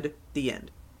good, the end.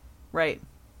 Right.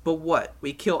 But what?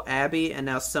 We kill Abby and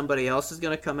now somebody else is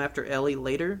going to come after Ellie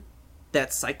later?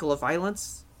 That cycle of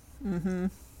violence? Mm-hmm.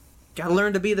 Gotta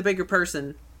learn to be the bigger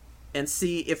person and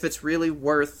see if it's really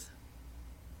worth...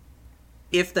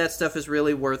 if that stuff is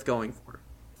really worth going for.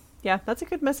 Yeah, that's a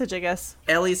good message, I guess.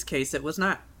 Ellie's case, it was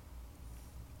not.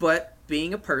 But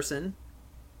being a person,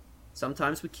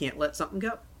 sometimes we can't let something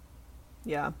go.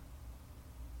 Yeah.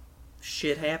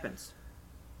 Shit happens.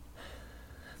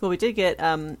 Well, we did get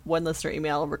one listener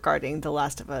email regarding The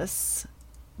Last of Us.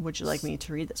 Would you like me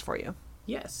to read this for you?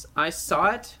 Yes, I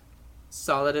saw it.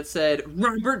 Saw that it said,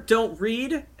 Robert, don't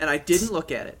read, and I didn't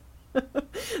look at it.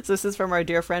 So this is from our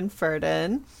dear friend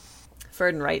Ferdin.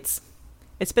 Ferdin writes,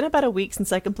 "It's been about a week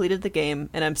since I completed the game,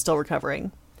 and I'm still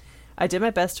recovering. I did my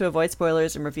best to avoid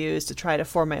spoilers and reviews to try to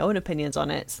form my own opinions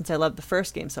on it since I loved the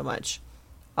first game so much.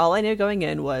 All I knew going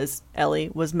in was Ellie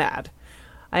was mad.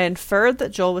 I inferred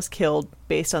that Joel was killed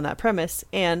based on that premise,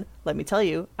 and, let me tell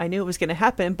you, I knew it was going to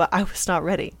happen, but I was not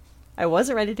ready. I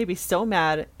wasn't ready to be so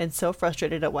mad and so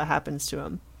frustrated at what happens to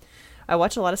him. I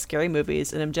watch a lot of scary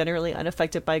movies and am generally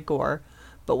unaffected by gore,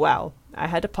 but wow, I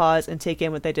had to pause and take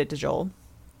in what they did to Joel.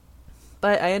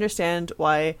 But I understand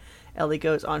why Ellie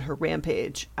goes on her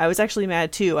rampage. I was actually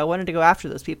mad too. I wanted to go after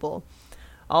those people.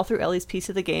 All through Ellie's piece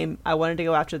of the game, I wanted to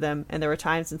go after them, and there were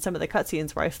times in some of the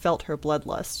cutscenes where I felt her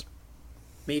bloodlust."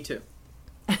 Me too.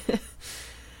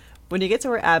 When you get to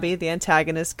where Abby, the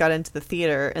antagonist, got into the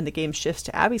theater and the game shifts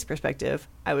to Abby's perspective,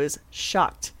 I was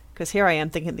shocked. Because here I am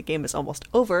thinking the game is almost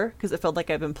over, because it felt like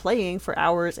I've been playing for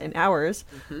hours and hours.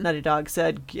 Mm-hmm. Naughty Dog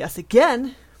said, "Yes,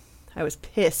 again." I was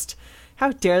pissed.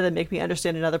 How dare they make me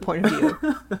understand another point of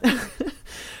view?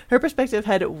 Her perspective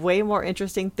had way more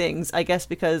interesting things, I guess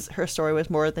because her story was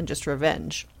more than just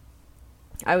revenge.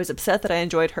 I was upset that I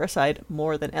enjoyed her side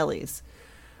more than Ellie's.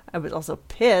 I was also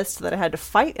pissed that I had to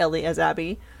fight Ellie as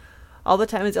Abby. All the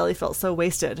time as Ellie felt so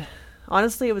wasted.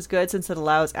 Honestly, it was good since it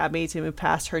allows Abby to move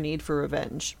past her need for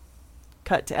revenge.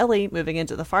 Cut to Ellie moving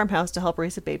into the farmhouse to help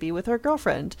raise a baby with her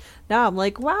girlfriend. Now I'm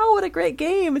like, wow, what a great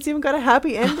game. It's even got a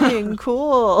happy ending.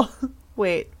 Cool.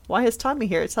 Wait, why is Tommy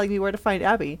here telling me where to find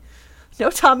Abby? No,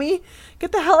 Tommy,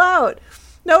 get the hell out.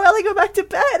 No, Ellie, go back to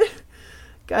bed.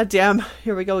 God damn,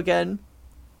 here we go again.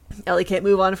 Ellie can't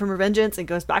move on from her vengeance and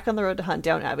goes back on the road to hunt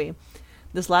down Abby.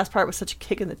 This last part was such a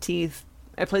kick in the teeth.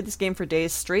 I played this game for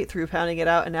days straight through, pounding it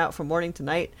out and out from morning to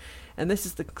night, and this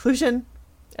is the conclusion.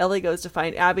 Ellie goes to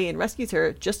find Abby and rescues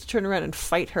her, just to turn around and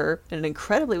fight her in an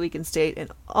incredibly weakened state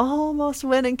and almost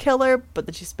win and kill her, but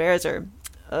then she spares her.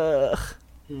 Ugh.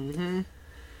 Mm-hmm.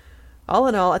 All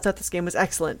in all, I thought this game was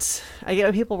excellent. I get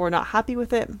why people were not happy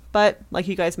with it, but, like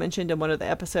you guys mentioned in one of the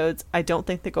episodes, I don't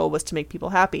think the goal was to make people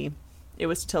happy. It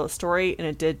was to tell a story, and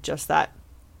it did just that.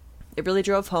 It really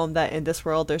drove home that in this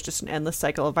world, there's just an endless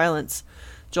cycle of violence.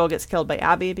 Joel gets killed by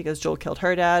Abby because Joel killed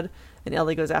her dad, and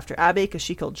Ellie goes after Abby because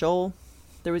she killed Joel.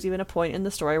 There was even a point in the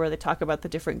story where they talk about the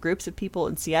different groups of people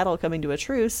in Seattle coming to a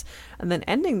truce, and then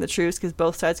ending the truce because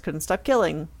both sides couldn't stop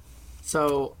killing.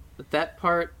 So, that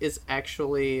part is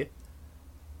actually,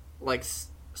 like,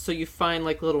 so you find,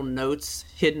 like, little notes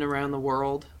hidden around the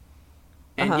world,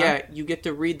 and yeah, you get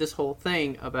to read this whole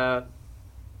thing about,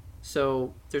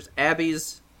 so there's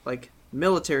Abby's, like,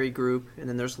 military group, and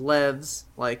then there's Lev's,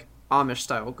 like,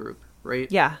 Amish-style group,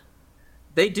 right? Yeah.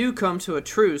 They do come to a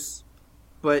truce,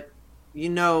 but, you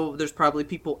know, there's probably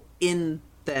people in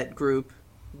that group,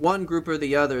 one group or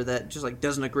the other, that just, like,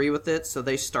 doesn't agree with it, so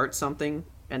they start something,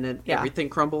 and then everything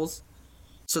crumbles.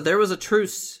 So there was a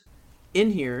truce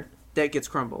in here that gets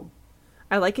crumbled.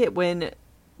 I like it when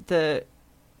the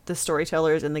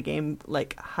storytellers in the game,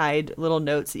 like, hide little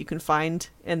notes that you can find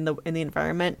in the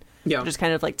environment. Yeah. Just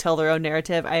kind of, like, tell their own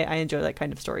narrative. I enjoy that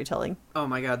kind of storytelling. Oh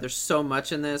my god, there's so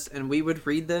much in this, and we would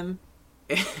read them.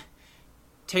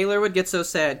 Taylor would get so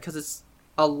sad, because it's,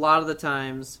 a lot of the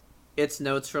times, it's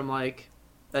notes from, like,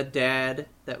 a dad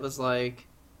that was like,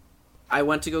 I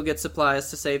went to go get supplies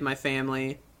to save my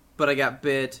family, but I got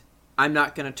bit. I'm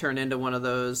not going to turn into one of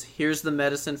those. Here's the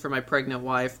medicine for my pregnant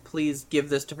wife. Please give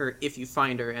this to her if you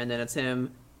find her. And then it's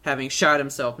him having shot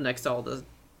himself next to all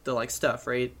the like, stuff,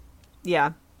 right?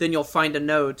 Yeah. Then you'll find a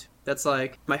note that's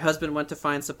like, my husband went to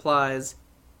find supplies.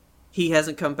 He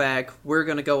hasn't come back. We're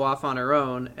going to go off on our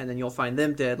own. And then you'll find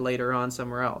them dead later on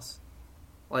somewhere else.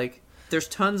 Like, there's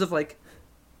tons of, like,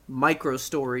 micro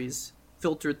stories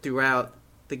filtered throughout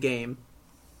the game.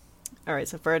 All right,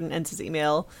 so Ferdin ends his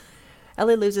email.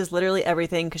 Ellie loses literally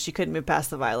everything because she couldn't move past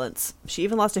the violence. She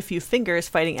even lost a few fingers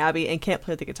fighting Abby and can't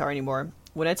play the guitar anymore.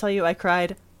 When I tell you I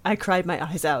cried my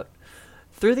eyes out.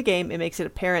 Through the game, it makes it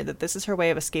apparent that this is her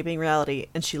way of escaping reality,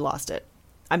 and she lost it.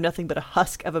 I'm nothing but a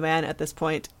husk of a man at this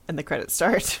point, and the credits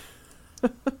start.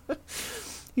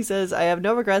 He says, I have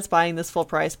no regrets buying this full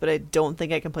price, but I don't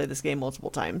think I can play this game multiple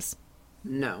times.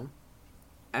 No.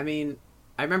 I mean,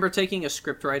 I remember taking a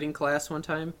script writing class one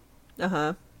time.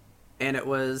 Uh-huh. And it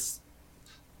was,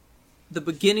 the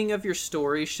beginning of your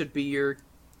story should be your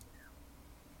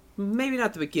maybe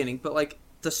not the beginning, but like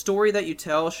the story that you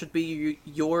tell should be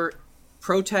your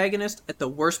protagonist at the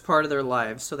worst part of their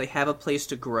lives so they have a place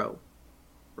to grow,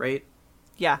 right?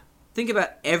 Yeah. Think about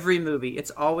every movie.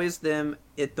 It's always them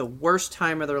at the worst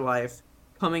time of their life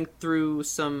coming through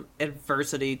some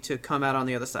adversity to come out on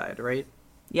the other side, right?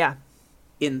 Yeah.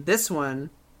 In this one,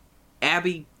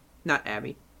 Ellie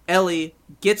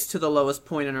gets to the lowest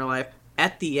point in her life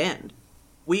at the end.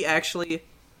 We actually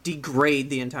degrade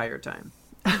the entire time.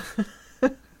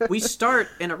 We start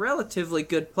in a relatively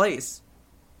good place.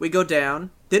 We go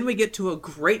down, then we get to a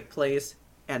great place,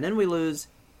 and then we lose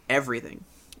everything.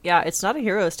 Yeah, it's not a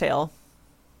hero's tale.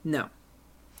 No.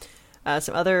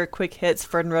 Some other quick hits.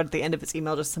 Ferdinand wrote at the end of his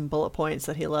email just some bullet points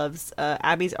that he loves.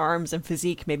 Abby's arms and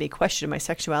physique made me question my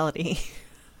sexuality.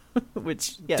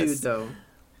 Which, yes. Dude, though.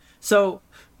 So,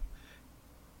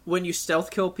 when you stealth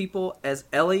kill people as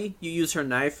Ellie, you use her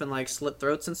knife and, like, slit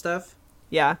throats and stuff.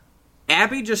 Yeah.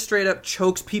 Abby just straight up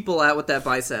chokes people out with that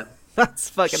bicep. That's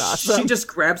fucking awesome. She just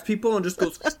grabs people and just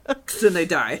goes, and they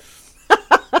die.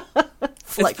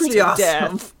 Flex it's pretty to awesome.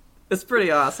 death. It's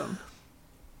pretty awesome.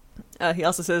 He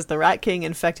also says the Rat King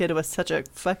infected was such a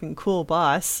fucking cool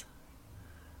boss.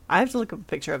 I have to look up a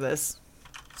picture of this.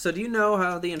 So do you know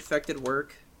how the infected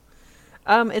work?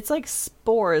 It's like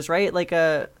spores, right?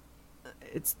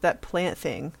 It's that plant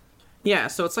thing. Yeah,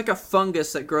 so it's like a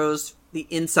fungus that grows the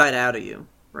inside out of you,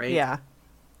 right? Yeah.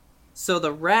 So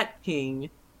the Rat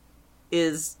King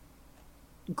is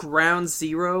ground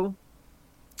zero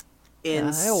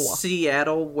in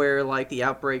Seattle where, like, the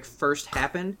outbreak first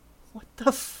happened. What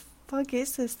the fuck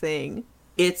is this thing?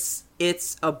 It's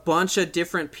a bunch of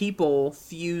different people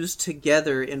fused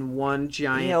together in one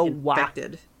giant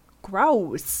infected.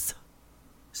 Gross.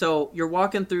 So you're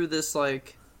walking through this,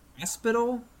 like,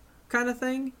 hospital kind of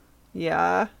thing.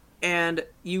 Yeah. And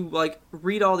you, like,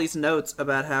 read all these notes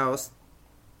about how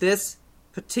this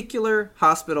particular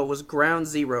hospital was ground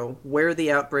zero where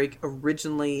the outbreak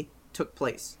originally took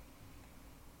place.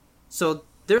 So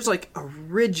there's, like,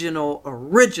 original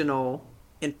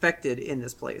infected in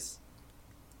this place.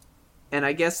 And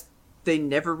I guess they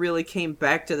never really came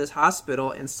back to this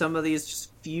hospital, and some of these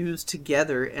just fused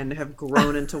together and have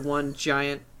grown into one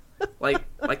giant, like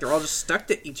they're all just stuck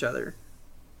to each other.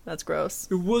 That's gross.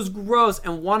 It was gross,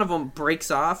 and one of them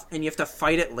breaks off, and you have to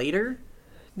fight it later.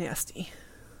 Nasty.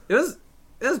 It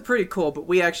was pretty cool, but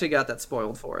we actually got that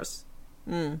spoiled for us.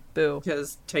 Boo.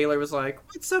 Because Taylor was like,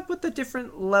 what's up with the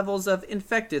different levels of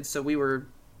infected? So we were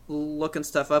looking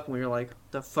stuff up, and we were like,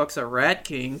 the fuck's a Rat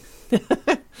King?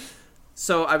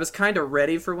 So I was kind of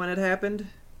ready for when it happened,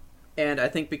 and I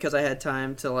think because I had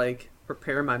time to, like,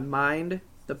 prepare my mind,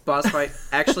 the boss fight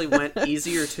actually went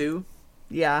easier, too.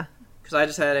 Yeah. Because I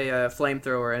just had a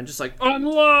flamethrower and just, like,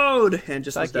 unload! And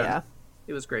just was done. Yeah.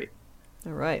 It was great.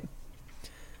 All right.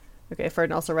 Okay,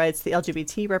 Ferdinand also writes, the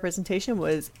LGBT representation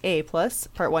was A+.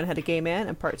 Part 1 had a gay man,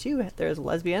 and Part 2 there's a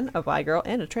lesbian, a bi girl,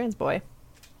 and a trans boy.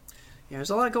 Yeah,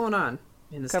 there's a lot going on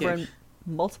in this Covering game.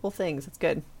 multiple things. It's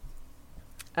good.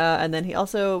 And then he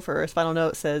also, for his final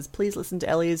note, says, please listen to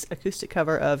Ellie's acoustic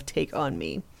cover of Take On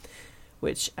Me,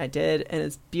 which I did, and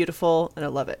it's beautiful, and I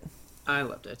love it. I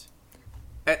loved it.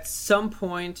 At some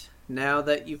point, now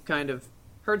that you've kind of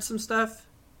heard some stuff,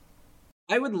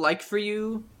 I would like for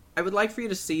you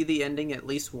to see the ending at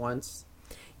least once.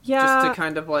 Yeah. Just to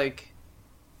kind of, like,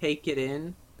 take it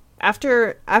in.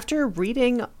 After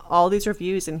reading all these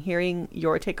reviews and hearing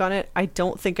your take on it, I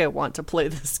don't think I want to play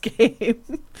this game.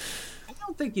 I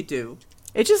don't think you do.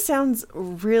 It just sounds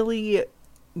really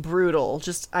brutal.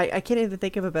 Just I can't even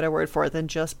think of a better word for it than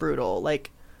just brutal. Like,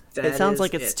 it sounds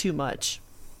like it's too much.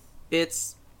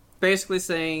 It's basically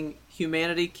saying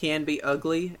humanity can be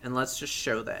ugly, and let's just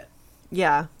show that.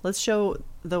 Yeah, let's show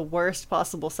the worst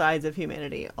possible sides of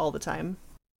humanity all the time.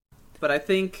 But I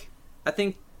think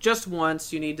just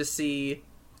once you need to see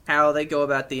how they go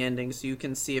about the ending, so you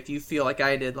can see if you feel like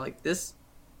I did, like this.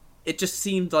 It just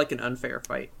seemed like an unfair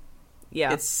fight.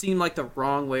 Yeah. It seemed like the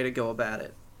wrong way to go about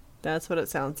it. That's what it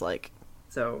sounds like.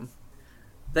 So,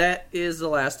 that is The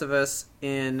Last of Us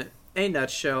in a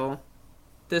nutshell.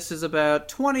 This is about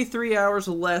 23 hours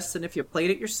less than if you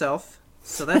played it yourself,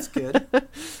 so that's good.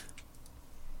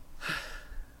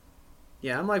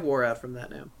 Yeah, I'm like wore out from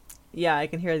that now. Yeah, I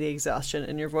can hear the exhaustion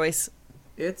in your voice.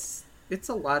 It's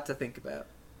a lot to think about.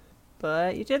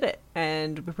 But you did it,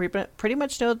 and we pretty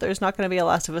much know that there's not going to be a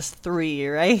Last of Us 3,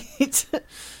 right?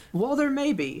 Well, there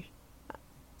may be.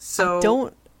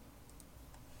 So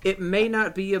it may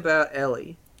not be about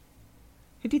Ellie.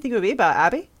 Who do you think it would be about?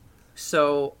 Abby?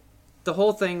 So the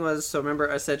whole thing was,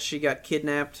 remember I said she got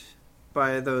kidnapped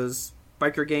by those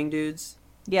biker gang dudes?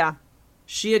 Yeah.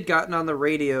 she had gotten on the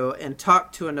radio and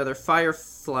talked to another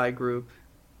Firefly group,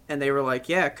 and they were like,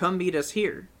 yeah, come meet us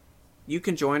here. You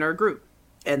can join our group.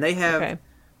 And they have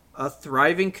a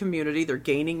thriving community. They're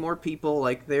gaining more people.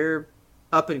 Like, they're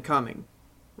up and coming.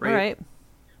 Right? All right.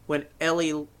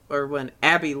 When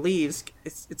Abby leaves,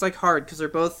 it's like hard because they're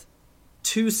both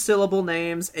 2-syllable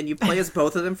names, and you play as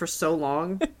both of them for so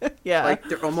long. Yeah. Like,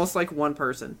 they're almost like one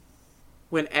person.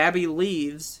 When Abby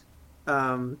leaves,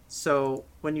 so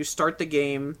when you start the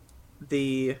game,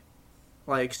 the,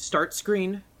 like, start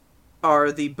screen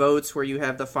are the boats where you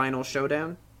have the final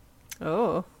showdown.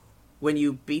 Oh. When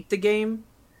you beat the game,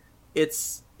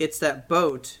 it's that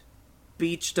boat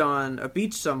beached on a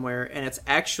beach somewhere, and it's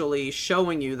actually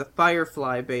showing you the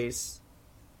Firefly base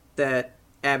that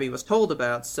Abby was told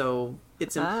about. So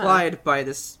it's implied by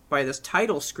this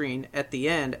title screen at the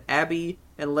end, Abby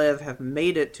and Lev have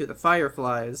made it to the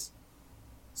Fireflies,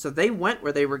 so they went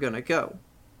where they were going to go.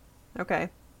 Okay.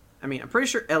 I mean, I'm pretty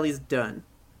sure Ellie's done.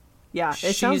 Yeah,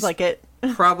 it sounds like it.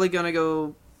 Probably going to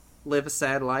go live a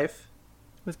sad life.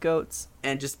 With goats.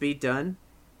 And just be done.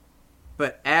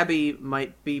 But Abby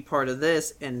might be part of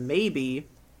this, and maybe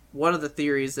one of the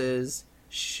theories is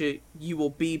you will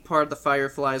be part of the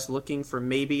Fireflies looking for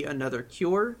maybe another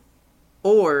cure,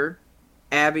 or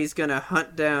Abby's going to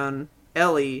hunt down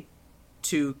Ellie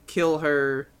to kill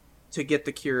her to get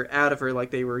the cure out of her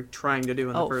like they were trying to do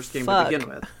in the first game to begin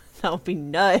with. That would be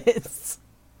nuts.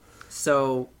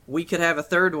 So we could have a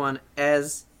third one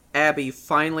as Abby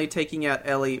finally taking out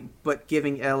Ellie, but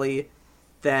giving Ellie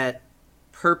that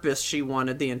purpose she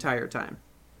wanted the entire time.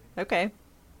 Okay.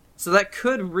 So that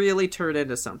could really turn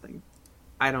into something.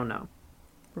 I don't know.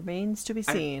 Remains to be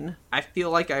seen. I feel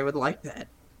like I would like that.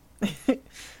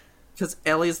 Because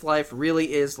Ellie's life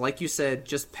really is, like you said,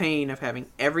 just pain of having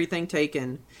everything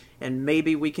taken, and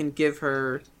maybe we can give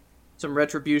her some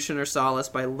retribution or solace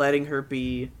by letting her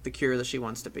be the cure that she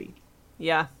wants to be.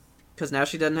 Yeah. Because now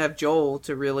she doesn't have Joel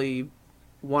to really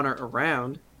want her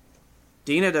around.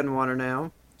 Dina doesn't want her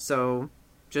now, so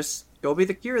just go be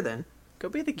the cure then. Go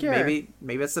be the cure.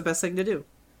 Maybe that's the best thing to do.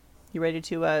 You ready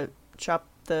to chop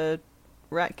the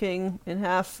Rat King in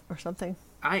half or something?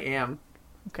 I am.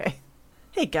 Okay.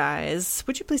 Hey guys,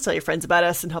 would you please tell your friends about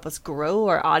us and help us grow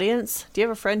our audience? Do you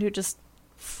have a friend who just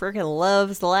freaking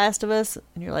loves The Last of Us?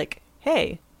 And you're like,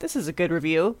 hey, this is a good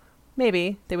review.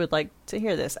 Maybe they would like to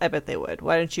hear this. I bet they would.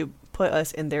 Why don't you put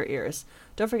us in their ears?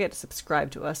 Don't forget to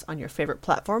subscribe to us on your favorite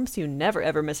platform so you never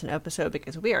ever miss an episode,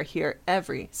 because we are here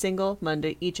every single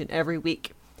Monday, each and every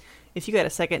week. If you got a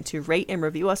second to rate and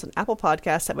review us on Apple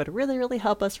Podcasts, that would really, really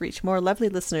help us reach more lovely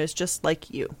listeners just like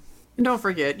you. And don't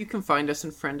forget, you can find us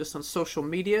and friend us on social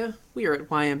media. We are at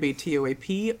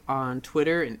YMBTOAP on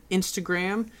Twitter and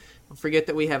Instagram. Don't forget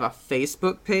that we have a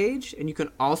Facebook page, and you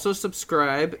can also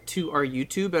subscribe to our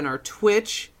YouTube and our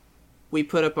Twitch. We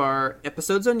put up our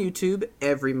episodes on YouTube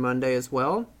every Monday as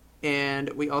well. And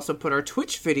we also put our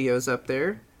Twitch videos up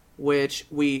there, which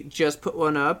we just put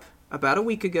one up about a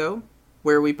week ago,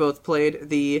 where we both played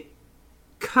the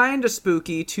kind of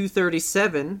spooky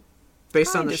 237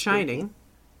 based on The Shining. Spooky.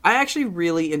 I actually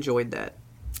really enjoyed that.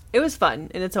 It was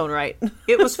fun in its own right.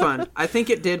 It was fun. I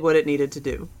think it did what it needed to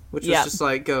do, which was just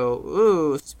like go,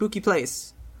 ooh, spooky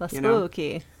place.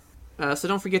 Spooky. So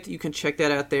don't forget that you can check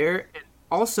that out there. And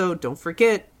also, don't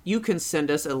forget, you can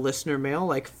send us a listener mail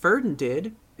like Ferdin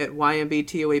did at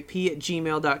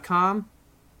ymbtoap@gmail.com.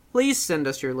 Please send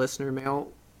us your listener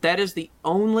mail. That is the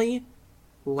only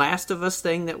Last of Us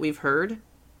thing that we've heard.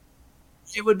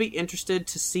 I would be interested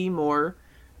to see more.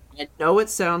 I know it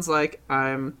sounds like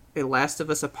I'm a Last of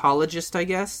Us apologist, I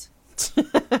guess.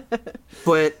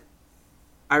 But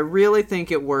I really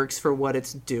think it works for what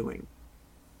it's doing.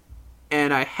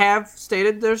 And I have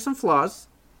stated there's some flaws.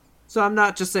 So I'm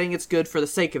not just saying it's good for the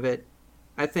sake of it.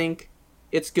 I think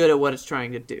it's good at what it's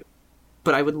trying to do.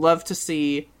 But I would love to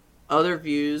see other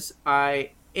views.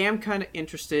 I am kind of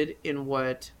interested in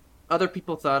what other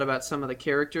people thought about some of the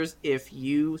characters. If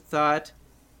you thought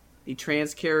the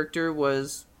trans character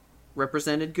was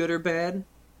represented good or bad.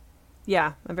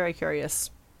 Yeah, I'm very curious.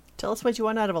 Tell us what you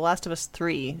want out of a Last of Us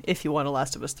 3, if you want a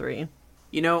Last of Us 3.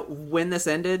 You know, when this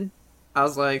ended, I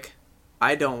was like,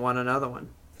 I don't want another one.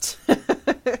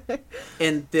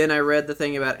 And then I read the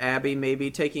thing about Abby maybe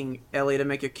taking Ellie to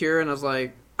make a cure, and I was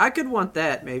like, I could want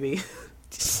that, maybe.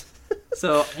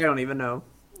 So, I don't even know.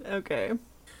 Okay.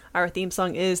 Our theme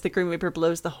song is The Grim Reaper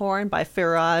Blows the Horn by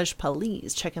Faraj.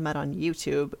 Please check him out on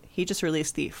YouTube. He just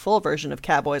released the full version of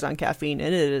Cowboys on Caffeine,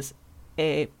 and it is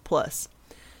A+.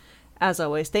 As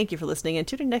always, thank you for listening, and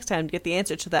tune in next time to get the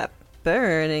answer to that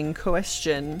burning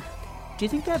question. do you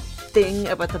think that thing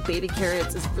about the baby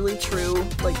carrots is really true?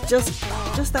 Like, just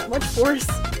that much force?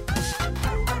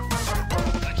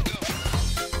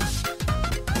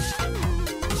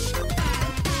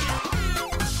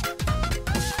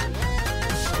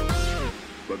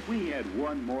 But we had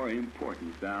one more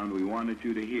important sound we wanted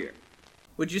you to hear.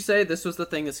 Would you say this was the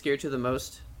thing that scared you the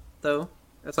most, though?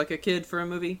 As like a kid for a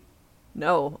movie?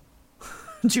 No.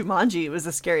 Jumanji was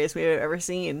the scariest movie I've ever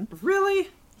seen. Really?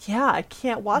 Yeah, I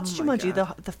can't watch Jumanji.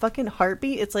 The fucking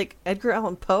heartbeat, it's like Edgar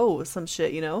Allan Poe, some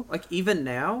shit, you know? Like, even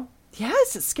now?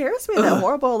 Yes, it scares me. That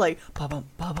horrible, like, ba-bum,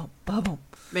 ba-bum, ba-bum.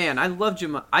 Man, I love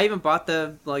Jumanji. I even bought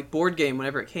the, like, board game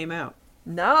whenever it came out.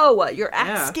 No, you're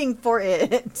asking for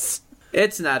it.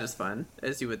 It's not as fun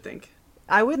as you would think.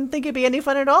 I wouldn't think it'd be any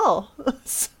fun at all.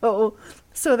 So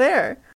there.